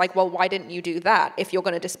question is like, well, why didn't you do that if you're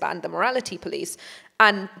going to disband the morality police?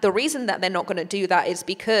 And the reason that they're not going to do that is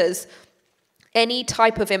because any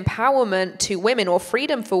type of empowerment to women or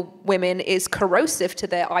freedom for women is corrosive to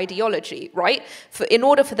their ideology, right? In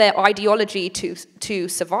order for their ideology to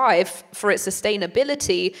survive, for its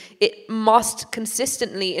sustainability, it must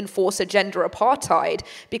consistently enforce a gender apartheid,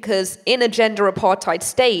 because in a gender apartheid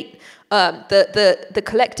state, the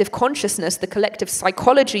collective consciousness, the collective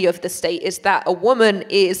psychology of the state is that a woman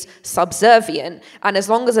is subservient. And as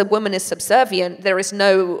long as a woman is subservient, there is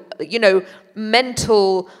no,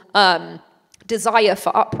 mental desire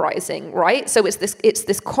for uprising, right? So it's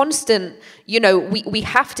this constant, we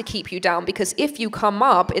have to keep you down, because if you come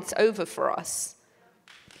up, it's over for us.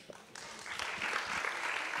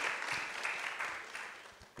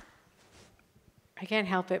 I can't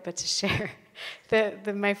help it but to share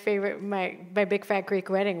my favorite, my big fat Greek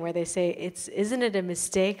wedding, where they say, isn't it a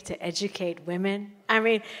mistake to educate women? I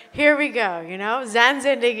mean, here we go, Zan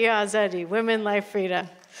zendegi azadi, women, life, freedom.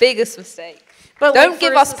 Biggest mistake. But don't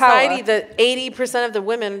give us society, power. That 80% of the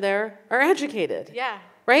women there are educated. Yeah.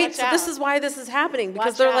 Right? So this is why this is happening,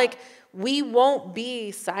 because they're like, we won't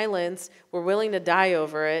be silenced. We're willing to die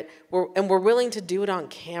over it. We're willing to do it on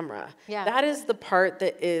camera. Yeah. That is the part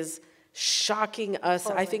that is shocking us,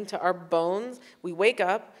 I think, to our bones. We wake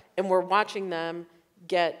up and we're watching them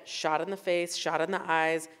get shot in the face, shot in the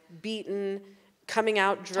eyes, beaten, coming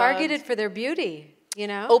out drugged. Targeted for their beauty,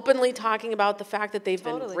 Openly talking about the fact that they've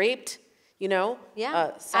been raped, Yeah.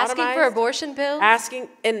 sodomized. Asking for abortion pills.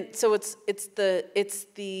 And so it's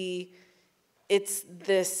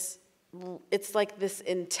like this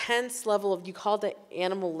intense level of, you called it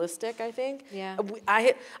animalistic, I think. Yeah.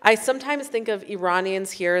 I sometimes think of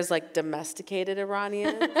Iranians here as like domesticated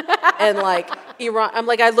Iranians. And like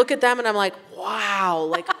I look at them and I'm like, wow,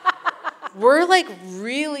 like we're like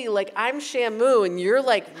really, like I'm Shamu and you're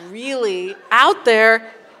like really out there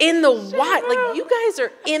in the wild. Like you guys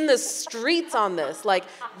are in the streets on this. Like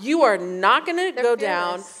you are not gonna go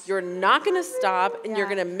down. You're not gonna stop, and you're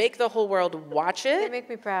gonna make the whole world watch it. They make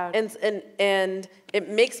me proud. And it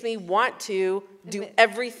makes me want to do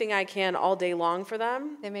everything I can all day long for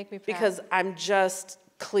them. They make me proud. Because I'm just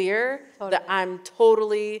clear that I'm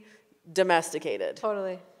totally domesticated.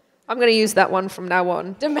 Totally. I'm going to use that one from now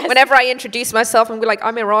on. Whenever I introduce myself, I'm going to be like,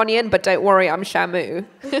 I'm Iranian, but don't worry, I'm Shamu.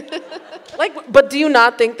 But do you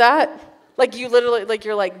not think that? Like you literally, like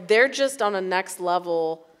you're like, they're just on a next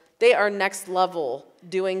level. They are next level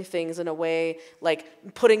doing things in a way,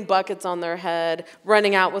 like putting buckets on their head,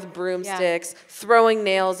 running out with broomsticks, throwing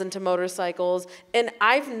nails into motorcycles. And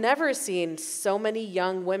I've never seen so many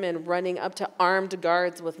young women running up to armed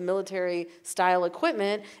guards with military-style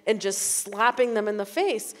equipment and just slapping them in the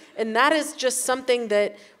face. And that is just something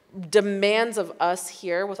that demands of us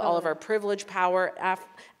here with all of our privilege, power,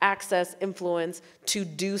 access, influence to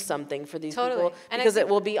do something for these people, because it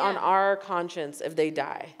will be on our conscience if they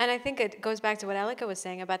die. And I think it goes back to what Elika was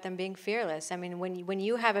saying about them being fearless. I mean, when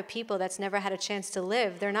you have a people that's never had a chance to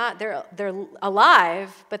live, they're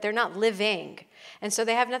alive, but they're not living, and so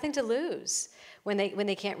they have nothing to lose when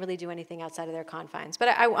they can't really do anything outside of their confines. But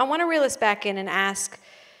I want to reel us back in and ask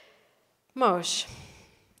Moshe,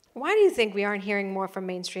 why do you think we aren't hearing more from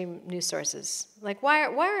mainstream news sources? Like, why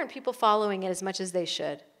aren't people following it as much as they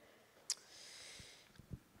should?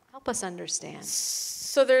 Help us understand.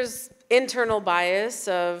 So there's internal bias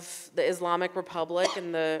of the Islamic Republic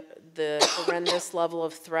and the horrendous level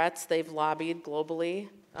of threats they've lobbied globally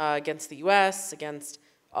against the U.S., against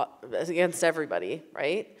everybody,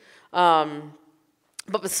 right?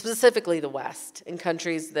 But specifically the West, in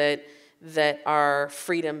countries that are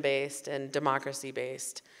freedom-based and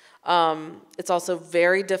democracy-based. It's also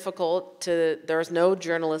very difficult there's no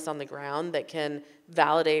journalists on the ground that can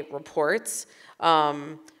validate reports.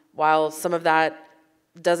 While some of that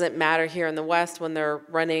doesn't matter here in the West when they're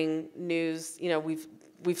running news,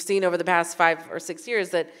 we've seen over the past 5 or 6 years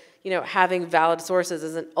that, having valid sources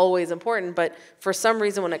isn't always important, but for some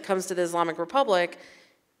reason when it comes to the Islamic Republic,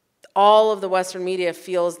 all of the Western media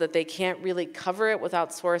feels that they can't really cover it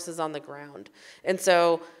without sources on the ground. And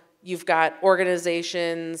so you've got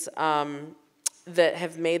organizations that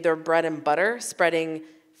have made their bread and butter spreading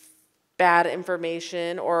bad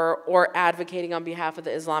information or advocating on behalf of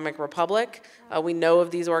the Islamic Republic. We know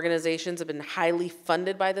of these organizations have been highly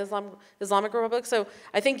funded by the Islamic Republic. So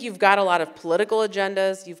I think you've got a lot of political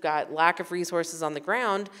agendas, you've got lack of resources on the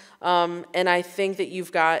ground, and I think that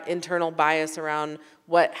you've got internal bias around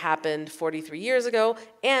what happened 43 years ago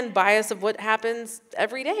and bias of what happens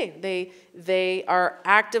every day. They are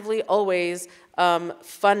actively always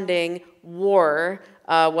funding war,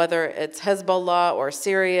 whether it's Hezbollah or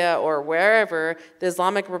Syria or wherever. The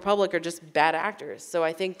Islamic Republic are just bad actors. So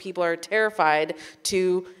I think people are terrified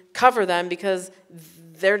to cover them because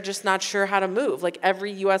they're just not sure how to move. Like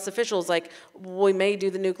every U.S. official is like, we may do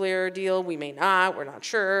the nuclear deal, we may not, we're not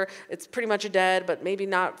sure. It's pretty much a dead, but maybe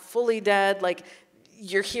not fully dead. Like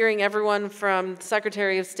you're hearing everyone from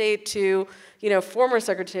Secretary of State to, former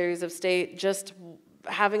Secretaries of State just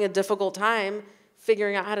having a difficult time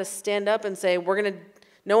figuring out how to stand up and say,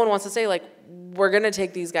 no one wants to say, like, we're going to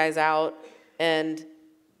take these guys out and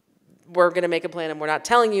we're going to make a plan and we're not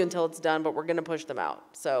telling you until it's done, but we're going to push them out.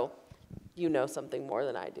 So you know something more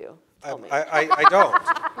than I do. I don't.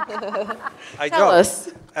 Tell us.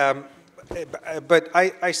 But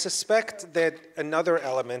I suspect that another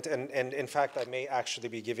element, and in fact I may actually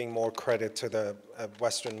be giving more credit to the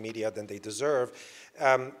Western media than they deserve,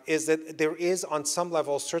 is that there is on some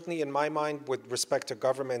level, certainly in my mind with respect to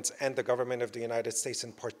governments and the government of the United States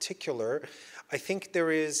in particular, I think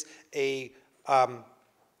there is a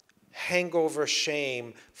hangover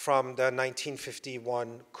shame from the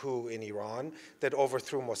 1951 coup in Iran that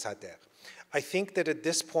overthrew Mossadegh. I think that at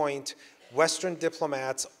this point, Western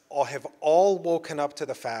diplomats have all woken up to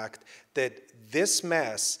the fact that this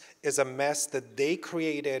mess is a mess that they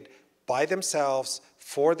created by themselves,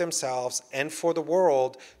 and for the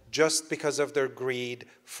world just because of their greed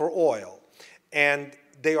for oil. And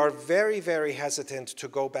they are very, very hesitant to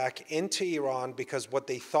go back into Iran because what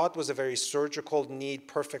they thought was a very surgical, neat,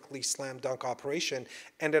 perfectly slam dunk operation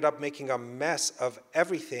ended up making a mess of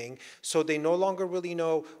everything, so they no longer really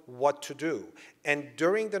know what to do. And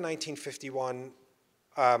during the 1951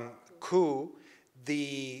 coup,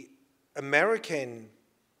 the American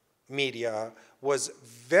media was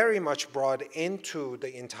very much brought into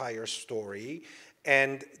the entire story,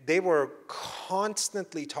 and they were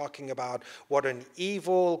constantly talking about what an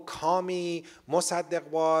evil, commie Mossadegh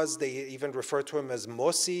was. They even referred to him as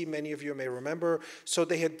Mossi, many of you may remember. So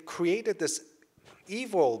they had created this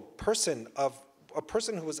evil person, a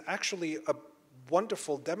person who was actually a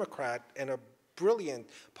wonderful Democrat and a brilliant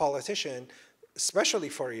politician, especially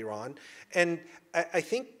for Iran. And I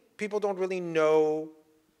think people don't really know,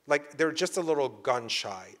 like they're just a little gun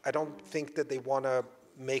shy. I don't think that they want to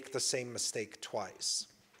make the same mistake twice.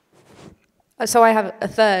 So I have a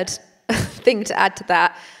third thing to add to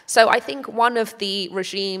that. So I think one of the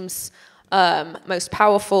regime's most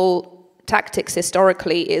powerful tactics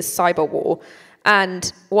historically is cyber war.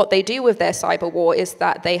 And what they do with their cyber war is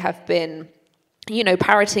that they have been,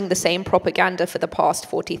 parroting the same propaganda for the past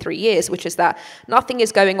 43 years, which is that nothing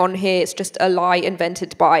is going on here, it's just a lie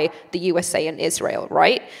invented by the USA and Israel,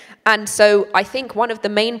 right? And so I think one of the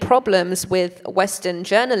main problems with Western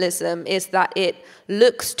journalism is that it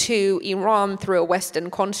looks to Iran through a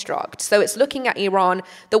Western construct. So it's looking at Iran.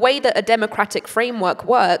 The way that a democratic framework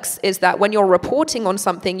works is that when you're reporting on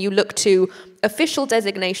something, you look to official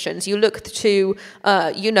designations, you look to,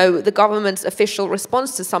 the government's official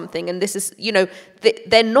response to something. And this is,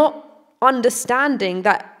 they're not understanding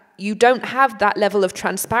that you don't have that level of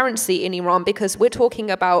transparency in Iran, because we're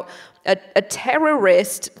talking about a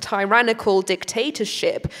terrorist, tyrannical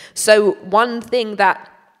dictatorship. So one thing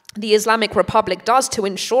that the Islamic Republic does to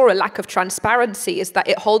ensure a lack of transparency is that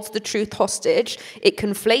it holds the truth hostage. It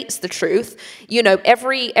conflates the truth.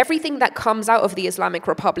 Everything that comes out of the Islamic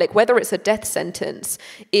Republic, whether it's a death sentence,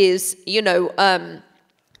 is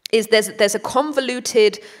there's a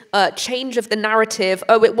convoluted change of the narrative.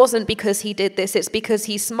 Oh, it wasn't because he did this, it's because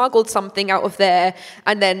he smuggled something out of there.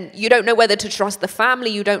 And then you don't know whether to trust the family,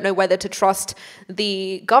 you don't know whether to trust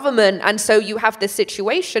the government. And so you have this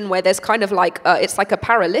situation where there's kind of like, it's like a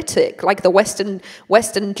paralytic, like the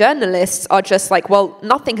Western journalists are just like, well,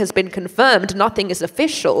 nothing has been confirmed, nothing is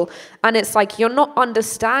official. And it's like, you're not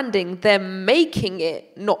understanding, they're making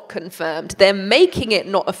it not confirmed, they're making it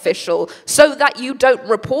not official so that you don't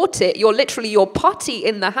report it. You're putty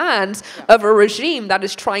in the hands of a regime that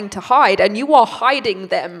is trying to hide, and you are hiding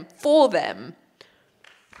them for them.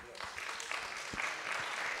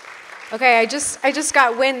 Okay, I just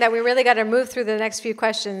got wind that we really got to move through the next few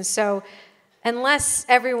questions. So, unless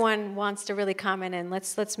everyone wants to really comment in,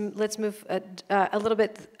 let's move a little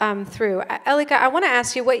bit through. Elika, I want to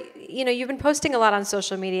ask you you've been posting a lot on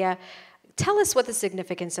social media. Tell us what the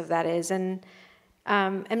significance of that is, and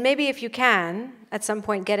maybe if you can, at some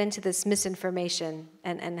point, get into this misinformation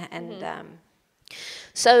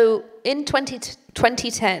So in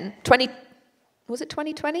 2010, was it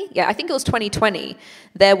 2020? Yeah, I think it was 2020.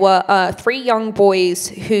 There were 3 young boys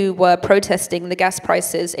who were protesting the gas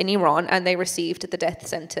prices in Iran, and they received the death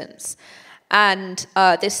sentence. And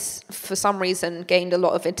this, for some reason, gained a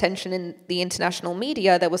lot of attention in the international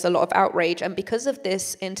media. There was a lot of outrage. And because of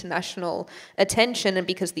this international attention, and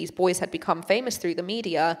because these boys had become famous through the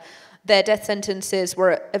media, their death sentences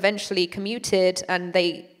were eventually commuted, and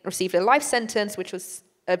they received a life sentence, which was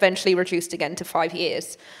eventually reduced again to 5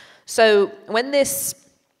 years. So when this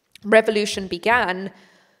revolution began,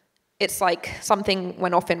 it's like something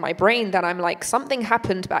went off in my brain that I'm like, something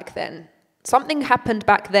happened back then. Something happened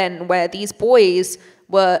back then where these boys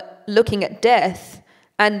were looking at death,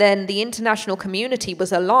 and then the international community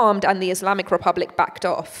was alarmed and the Islamic Republic backed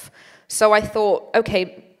off. So I thought,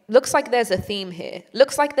 okay, looks like there's a theme here.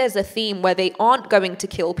 Looks like there's a theme where they aren't going to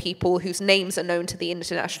kill people whose names are known to the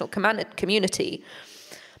international community.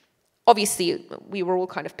 Obviously, we were all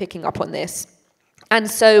kind of picking up on this. And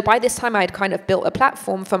so by this time, I had kind of built a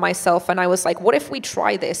platform for myself, and I was like, what if we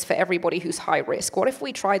try this for everybody who's high risk? What if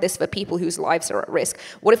we try this for people whose lives are at risk?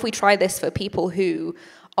 What if we try this for people who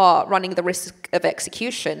are running the risk of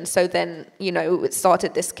execution? So then, it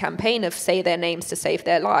started this campaign of say their names to save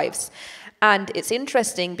their lives. And it's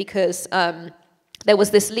interesting because there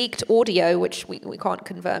was this leaked audio, which we can't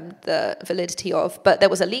confirm the validity of, but there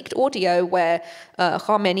was a leaked audio where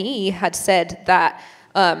Khamenei had said that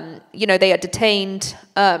they had detained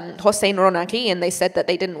Hossein Ronagi, and they said that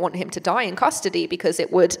they didn't want him to die in custody because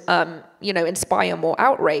it would, inspire more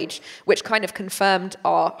outrage, which kind of confirmed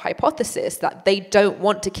our hypothesis that they don't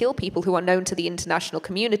want to kill people who are known to the international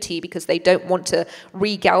community because they don't want to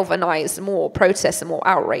re-galvanize more protests and more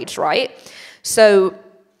outrage, right? So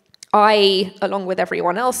I, along with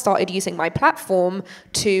everyone else, started using my platform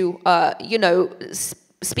to,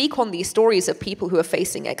 speak on these stories of people who are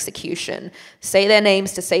facing execution, say their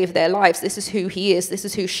names to save their lives. This is who he is, this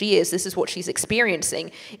is who she is, this is what she's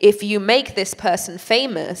experiencing. If you make this person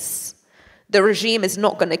famous, the regime is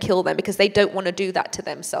not going to kill them because they don't want to do that to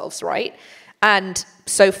themselves, right? And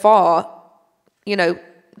so far,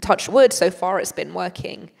 touch wood, so far it's been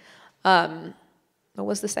working. What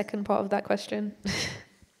was the second part of that question?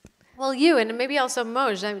 Well, you, and maybe also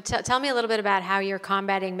Moj, tell me a little bit about how you're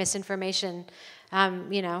combating misinformation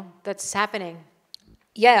that's happening.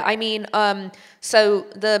 Yeah, so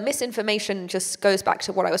the misinformation just goes back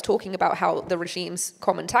to what I was talking about, how the regime's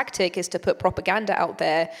common tactic is to put propaganda out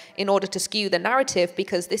there in order to skew the narrative,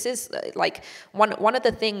 because this is like one of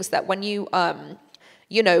the things that when you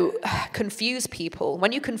confuse people.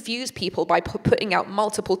 When you confuse people by putting out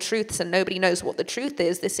multiple truths and nobody knows what the truth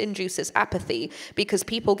is, this induces apathy because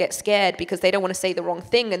people get scared because they don't want to say the wrong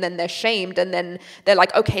thing, and then they're shamed, and then they're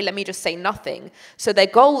like, okay, let me just say nothing. So their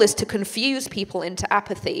goal is to confuse people into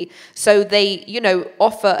apathy. So they,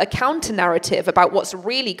 offer a counter narrative about what's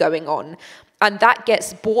really going on. And that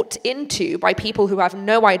gets bought into by people who have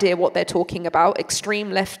no idea what they're talking about,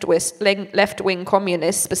 extreme left-wing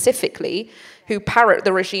communists specifically, who parrot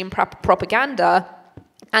the regime propaganda.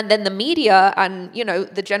 And then the media and, you know,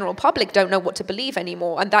 the general public don't know what to believe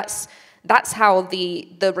anymore. And that's how the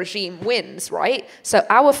regime wins, right? So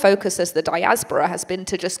our focus as the diaspora has been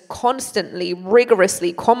to just constantly,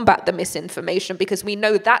 rigorously combat the misinformation, because we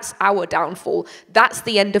know that's our downfall. That's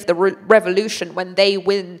the end of the revolution, when they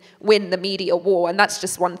win the media war. And that's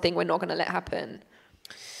just one thing we're not going to let happen.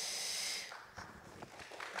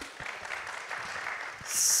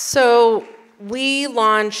 So we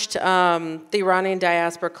launched the Iranian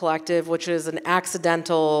Diaspora Collective, which is an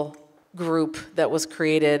accidental group that was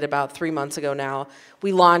created about 3 months ago now.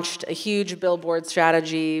 We launched a huge billboard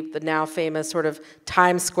strategy, the now famous sort of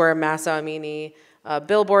Times Square Maas Amini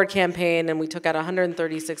billboard campaign, and we took out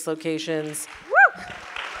 136 locations.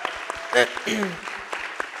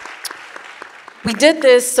 We did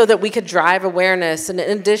this so that we could drive awareness, and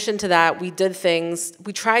in addition to that, we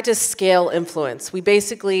tried to scale influence. We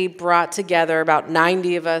basically brought together about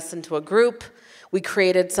 90 of us into a group. We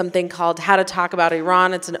created something called How to Talk About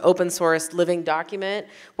Iran. It's an open source living document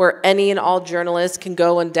where any and all journalists can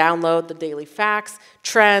go and download the daily facts,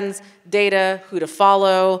 trends, data, who to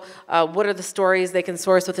follow, what are the stories they can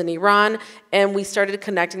source within Iran, and we started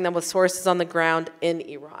connecting them with sources on the ground in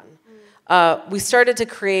Iran. We started to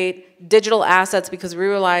create digital assets because we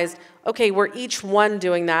realized, okay, we're each one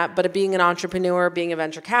doing that, but being an entrepreneur, being a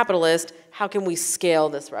venture capitalist, how can we scale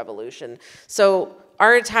this revolution? So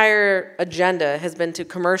our entire agenda has been to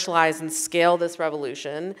commercialize and scale this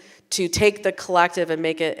revolution, to take the collective and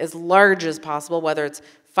make it as large as possible, whether it's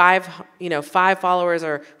 5 followers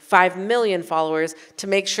or 5 million followers, to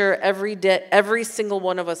make sure every day, every single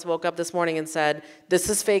one of us woke up this morning and said, this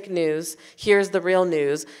is fake news, here's the real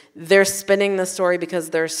news. They're spinning the story because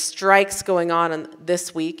there's strikes going on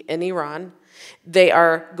this week in Iran. They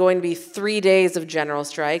are going to be 3 days of general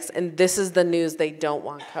strikes, and this is the news they don't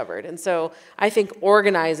want covered. And so I think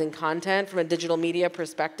organizing content from a digital media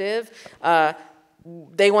perspective,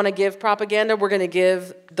 they want to give propaganda, we're going to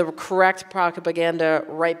give the correct propaganda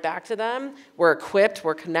right back to them. We're equipped,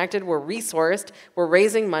 we're connected, we're resourced, we're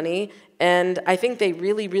raising money, and I think they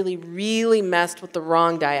really, really, really messed with the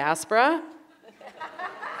wrong diaspora.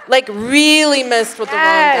 Like, really messed with the wrong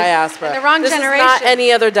diaspora. And the wrong generation. This is not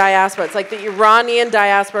any other diaspora. It's like the Iranian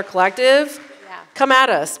Diaspora Collective. Yeah. Come at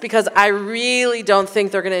us, because I really don't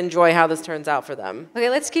think they're going to enjoy how this turns out for them. Okay,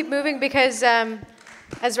 let's keep moving, because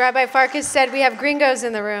as Rabbi Farkas said, we have gringos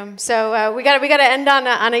in the room. So we got to end on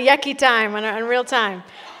a yucky time, on real time.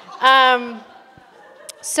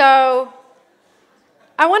 So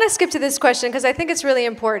I want to skip to this question because I think it's really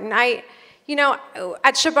important. You know,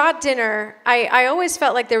 at Shabbat dinner, I always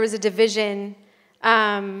felt like there was a division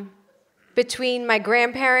between my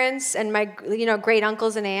grandparents and my, great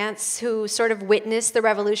uncles and aunts who sort of witnessed the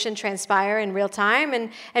revolution transpire in real time,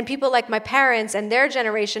 and people like my parents and their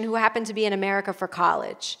generation who happened to be in America for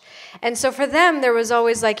college. And so for them, there was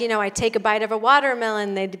always like, I'd take a bite of a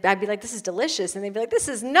watermelon, I'd be like, this is delicious, and they'd be like, this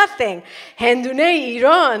is nothing. Hendune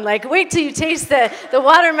Iran, like, wait till you taste the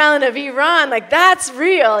watermelon of Iran, like, that's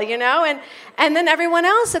real, And then everyone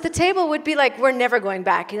else at the table would be like, we're never going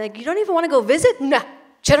back. You're like, you don't even want to go visit? Nah.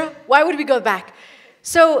 Why would we go back?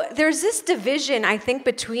 So there's this division, I think,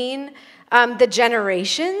 between the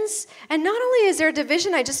generations. And not only is there a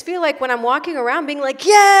division, I just feel like when I'm walking around being like,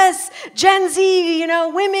 yes, Gen Z,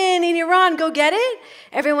 women in Iran, go get it.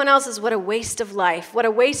 Everyone else is, what a waste of life. What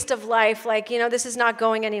a waste of life. Like, this is not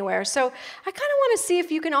going anywhere. So I kind of want to see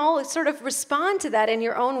if you can all sort of respond to that in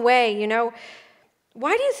your own way.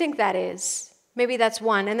 Why do you think that is? Maybe that's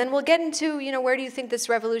one. And then we'll get into, where do you think this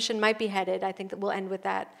revolution might be headed? I think that we'll end with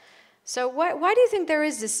that. So why do you think there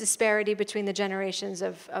is this disparity between the generations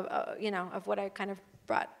of what I kind of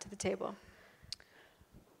brought to the table?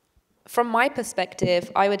 From my perspective,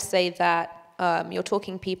 I would say that you're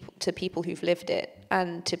talking to people who've lived it.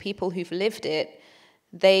 And to people who've lived it,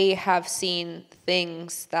 they have seen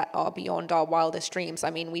things that are beyond our wildest dreams. I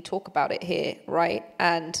mean, we talk about it here, right?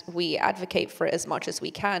 And we advocate for it as much as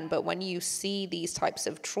we can. But when you see these types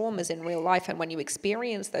of traumas in real life, and when you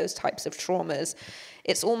experience those types of traumas,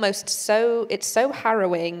 it's almost it's so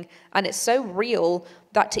harrowing and it's so real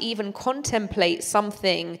that to even contemplate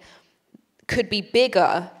something could be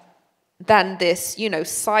bigger than this,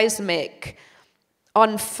 seismic,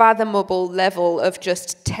 unfathomable level of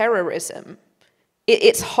just terrorism.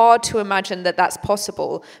 It's hard to imagine that that's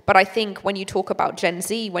possible, but I think when you talk about Gen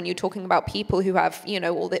Z, when you're talking about people who have,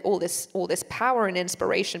 all this power and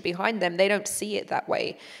inspiration behind them, they don't see it that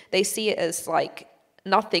way. They see it as like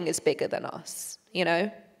nothing is bigger than us,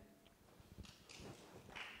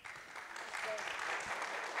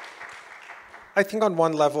 I think on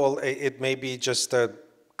one level, it may be just a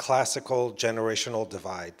classical generational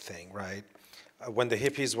divide thing, right? When the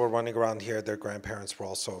hippies were running around here, their grandparents were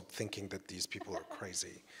also thinking that these people are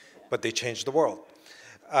crazy, but they changed the world.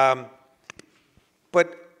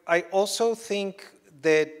 But I also think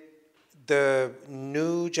that the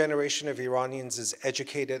new generation of Iranians is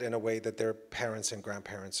educated in a way that their parents and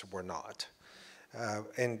grandparents were not.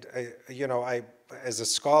 As a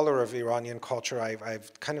scholar of Iranian culture,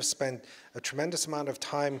 I've kind of spent a tremendous amount of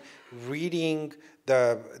time reading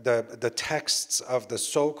the texts of the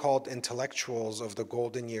so-called intellectuals of the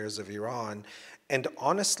golden years of Iran. And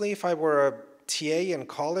honestly, if I were a TA in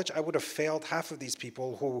college, I would have failed half of these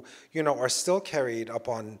people who, are still carried up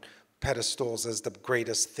on pedestals as the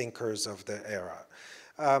greatest thinkers of the era.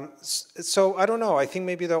 So I don't know. I think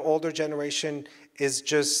maybe the older generation is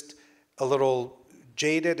just a little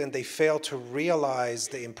jaded and they fail to realize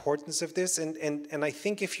the importance of this. And I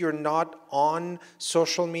think if you're not on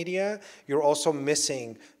social media, you're also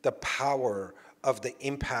missing the power of the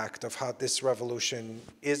impact of how this revolution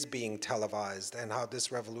is being televised and how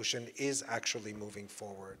this revolution is actually moving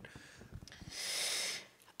forward.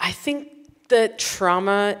 I think that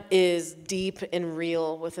trauma is deep and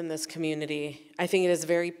real within this community. I think it is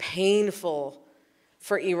very painful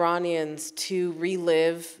for Iranians to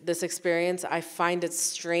relive this experience. I find it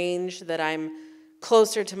strange that I'm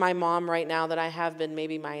closer to my mom right now than I have been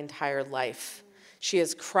maybe my entire life. She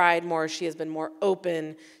has cried more, she has been more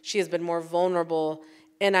open, she has been more vulnerable.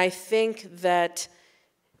 And I think that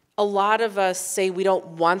a lot of us say we don't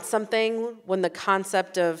want something when the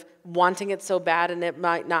concept of wanting it so bad and it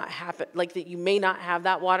might not happen, like that you may not have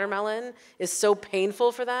that watermelon, is so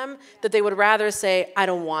painful for them that they would rather say, I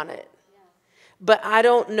don't want it. But I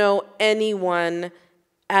don't know anyone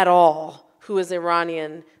at all who is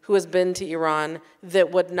Iranian, who has been to Iran,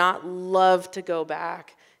 that would not love to go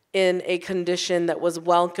back in a condition that was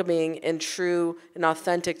welcoming and true and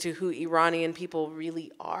authentic to who Iranian people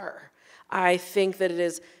really are. I think that it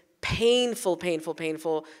is painful, painful,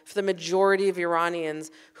 painful for the majority of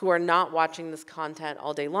Iranians who are not watching this content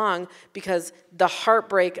all day long, because the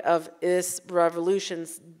heartbreak of this revolution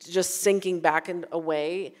just sinking back and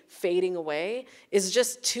away, fading away, is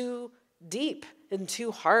just too deep and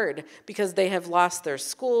too hard, because they have lost their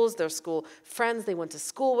schools, their school friends they went to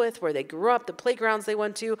school with, where they grew up, the playgrounds they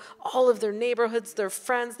went to, all of their neighborhoods, their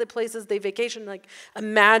friends, the places they vacationed. Like,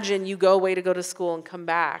 imagine you go away to go to school and come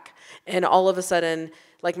back, and all of a sudden,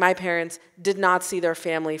 like my parents did not see their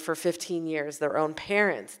family for 15 years, their own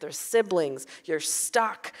parents, their siblings. You're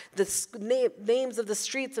stuck. The names of the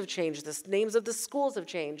streets have changed. The names of the schools have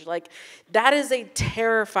changed. Like, that is a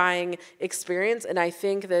terrifying experience, and I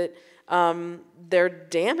think that they're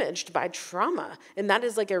damaged by trauma. And that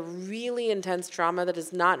is like a really intense trauma that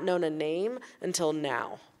has not known a name until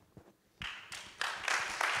now.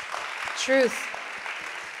 Truth.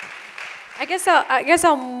 I guess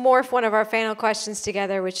I'll morph one of our final questions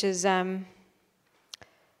together, which is, what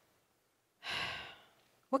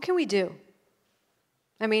can we do?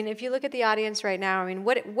 I mean, if you look at the audience right now, I mean,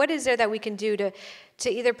 what is there that we can do to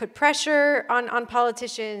either put pressure on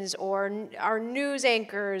politicians or our news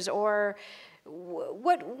anchors, or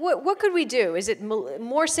what could we do? Is it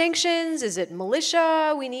more sanctions? Is it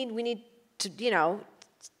militia? We need to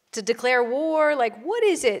to declare war. Like, what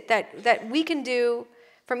is it that we can do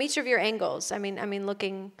from each of your angles? I mean,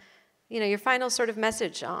 looking, your final sort of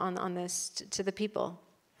message on this to the people.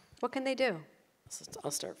 What can they do?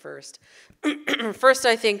 I'll start first. First,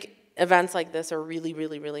 I think events like this are really,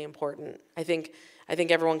 really, really important. I think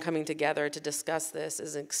everyone coming together to discuss this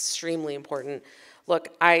is extremely important. Look,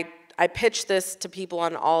 I pitch this to people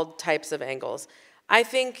on all types of angles. I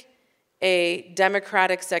think a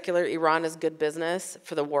democratic, secular Iran is good business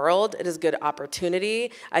for the world. It is good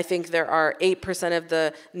opportunity. I think there are 8% of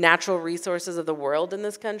the natural resources of the world in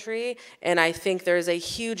this country, and I think there's a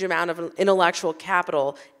huge amount of intellectual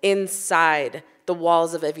capital inside the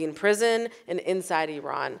walls of Evin prison and inside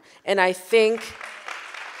Iran. And I think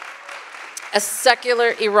a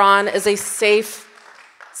secular Iran is a safe,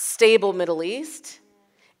 stable Middle East,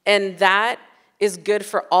 and that is good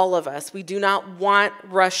for all of us. We do not want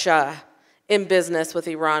Russia in business with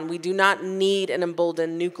Iran. We do not need an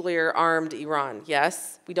emboldened nuclear-armed Iran.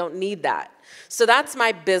 Yes, we don't need that. So that's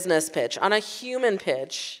my business pitch. On a human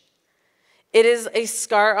pitch, it is a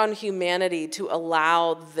scar on humanity to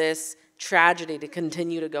allow this tragedy to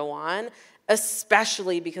continue to go on,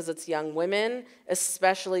 especially because it's young women,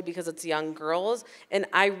 especially because it's young girls. And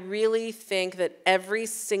I really think that every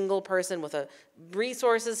single person with a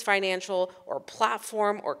resources, financial, or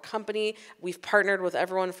platform or company, we've partnered with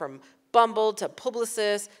everyone from Bumble to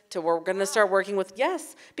Publicis to we're going to start working with,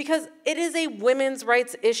 yes, because it is a women's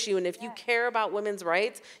rights issue. And if you care about women's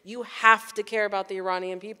rights, you have to care about the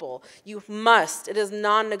Iranian people. You must. It is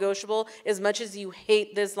non-negotiable. As much as you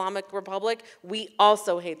hate the Islamic Republic, we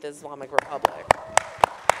also hate the Islamic Republic.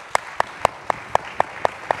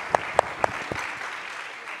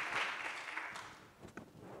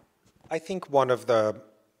 I think one of the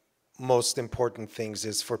most important things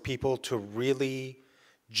is for people to really,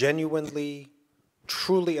 genuinely,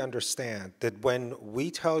 truly understand that when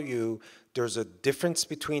we tell you there's a difference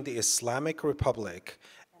between the Islamic Republic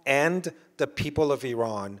and the people of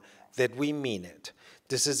Iran, that we mean it.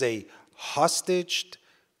 This is a hostage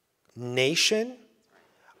nation.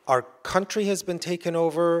 Our country has been taken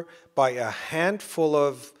over by a handful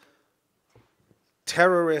of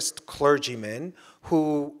terrorist clergymen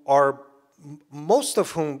who are, most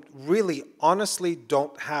of whom really honestly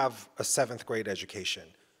don't have a 7th grade education.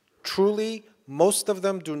 Truly, most of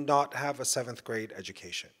them do not have a 7th grade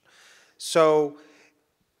education. So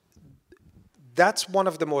that's one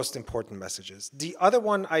of the most important messages. The other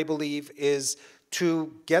one, I believe, is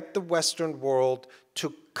to get the Western world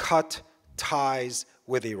to cut ties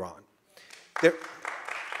with Iran.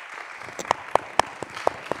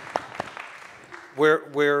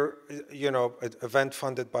 We're an event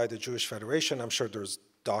funded by the Jewish Federation. I'm sure there's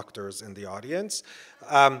doctors in the audience.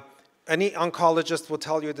 Any oncologist will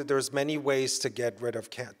tell you that there's many ways to get rid of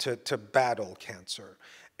to battle cancer.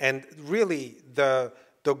 And really,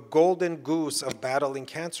 the golden goose of battling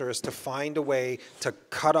cancer is to find a way to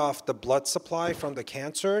cut off the blood supply from the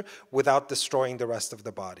cancer without destroying the rest of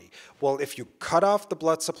the body. Well, if you cut off the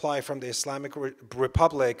blood supply from the Islamic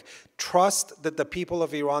Republic, trust that the people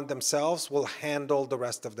of Iran themselves will handle the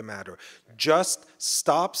rest of the matter. Just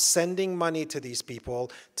stop sending money to these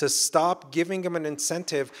people, to stop giving them an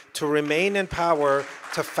incentive to remain in power,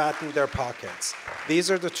 to fatten their pockets.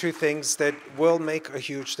 These are the two things that will make a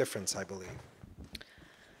huge difference, I believe.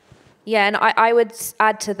 Yeah, and I would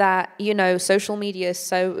add to that, social media is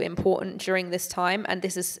so important during this time, and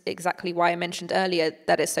this is exactly why I mentioned earlier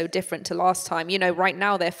that it's so different to last time. Right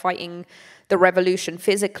now they're fighting the revolution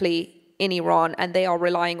physically in Iran, and they are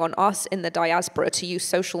relying on us in the diaspora to use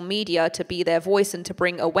social media to be their voice and to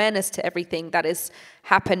bring awareness to everything that is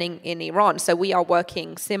happening in Iran. So we are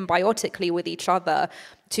working symbiotically with each other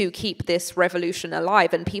to keep this revolution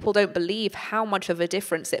alive. And people don't believe how much of a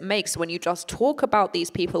difference it makes when you just talk about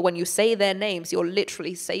these people. When you say their names, you're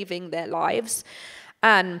literally saving their lives.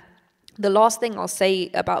 And the last thing I'll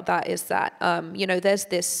say about that is that, there's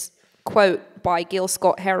this quote by Gil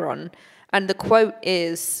Scott-Heron, and the quote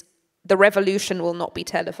is, "The revolution will not be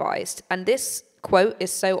televised." And this quote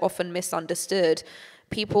is so often misunderstood.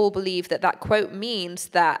 People believe that that quote means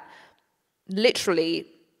that literally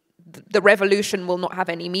the revolution will not have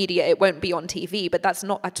any media, it won't be on TV, but that's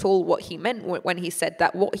not at all what he meant when he said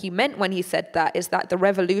that. What he meant when he said that is that the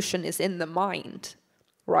revolution is in the mind,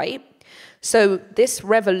 right? So this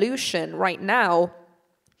revolution right now,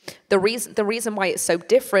 the reason why it's so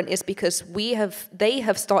different is because they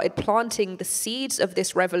have started planting the seeds of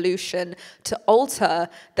this revolution to alter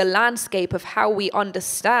the landscape of how we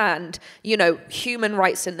understand, human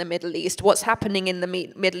rights in the Middle East, what's happening in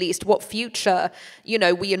the Middle East, what future,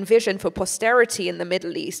 we envision for posterity in the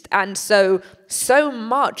Middle East. And so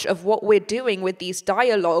much of what we're doing with these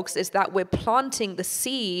dialogues is that we're planting the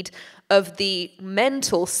seed of the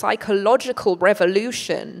mental, psychological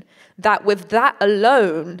revolution that with that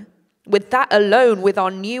alone, with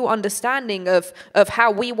our new understanding of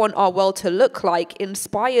how we want our world to look like,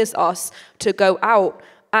 inspires us to go out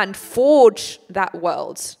and forge that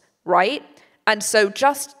world, right? And so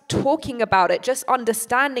just talking about it, just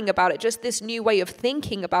understanding about it, just this new way of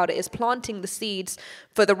thinking about it is planting the seeds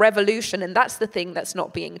for the revolution. And that's the thing that's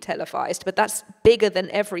not being televised, but that's bigger than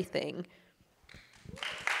everything.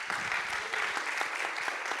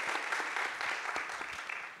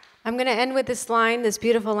 I'm going to end with this line, this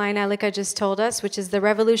beautiful line Alika just told us, which is the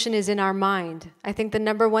revolution is in our mind. I think the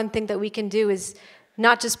number one thing that we can do is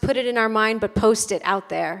not just put it in our mind, but post it out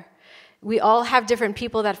there. We all have different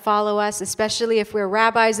people that follow us, especially if we're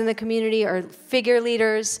rabbis in the community or figure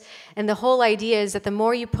leaders. And the whole idea is that the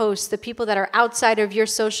more you post, the people that are outside of your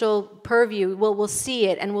social purview will see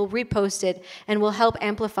it and will repost it and will help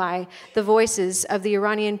amplify the voices of the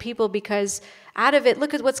Iranian people, because out of it,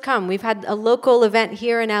 look at what's come. We've had a local event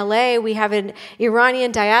here in LA. We have an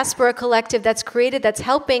Iranian diaspora collective that's created, that's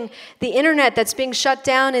helping the internet that's being shut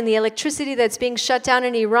down and the electricity that's being shut down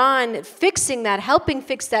in Iran, fixing that, helping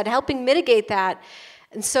fix that, helping mitigate that.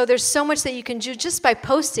 And so there's so much that you can do just by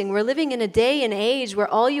posting. We're living in a day and age where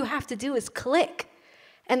all you have to do is click.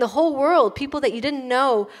 And the whole world, people that you didn't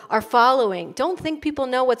know are following. Don't think people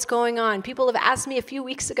know what's going on. People have asked me a few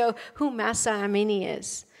weeks ago who Mahsa Amini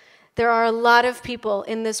is. There are a lot of people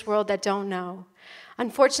in this world that don't know.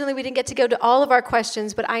 Unfortunately, we didn't get to go to all of our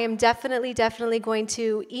questions, but I am definitely going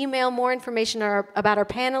to email more information about our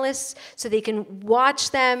panelists so they can watch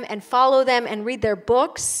them and follow them and read their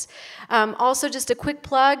books. Also, just a quick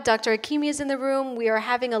plug, Dr. Hakimi is in the room. We are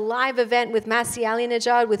having a live event with Masih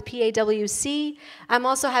Alinejad with PAWC. I'm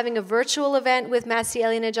also having a virtual event with Masih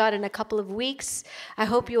Alinejad in a couple of weeks. I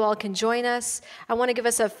hope you all can join us. I want to give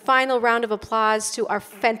us a final round of applause to our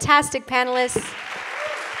fantastic panelists.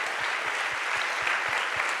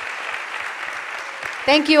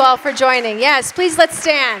 Thank you all for joining. Yes, please let's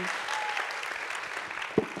stand.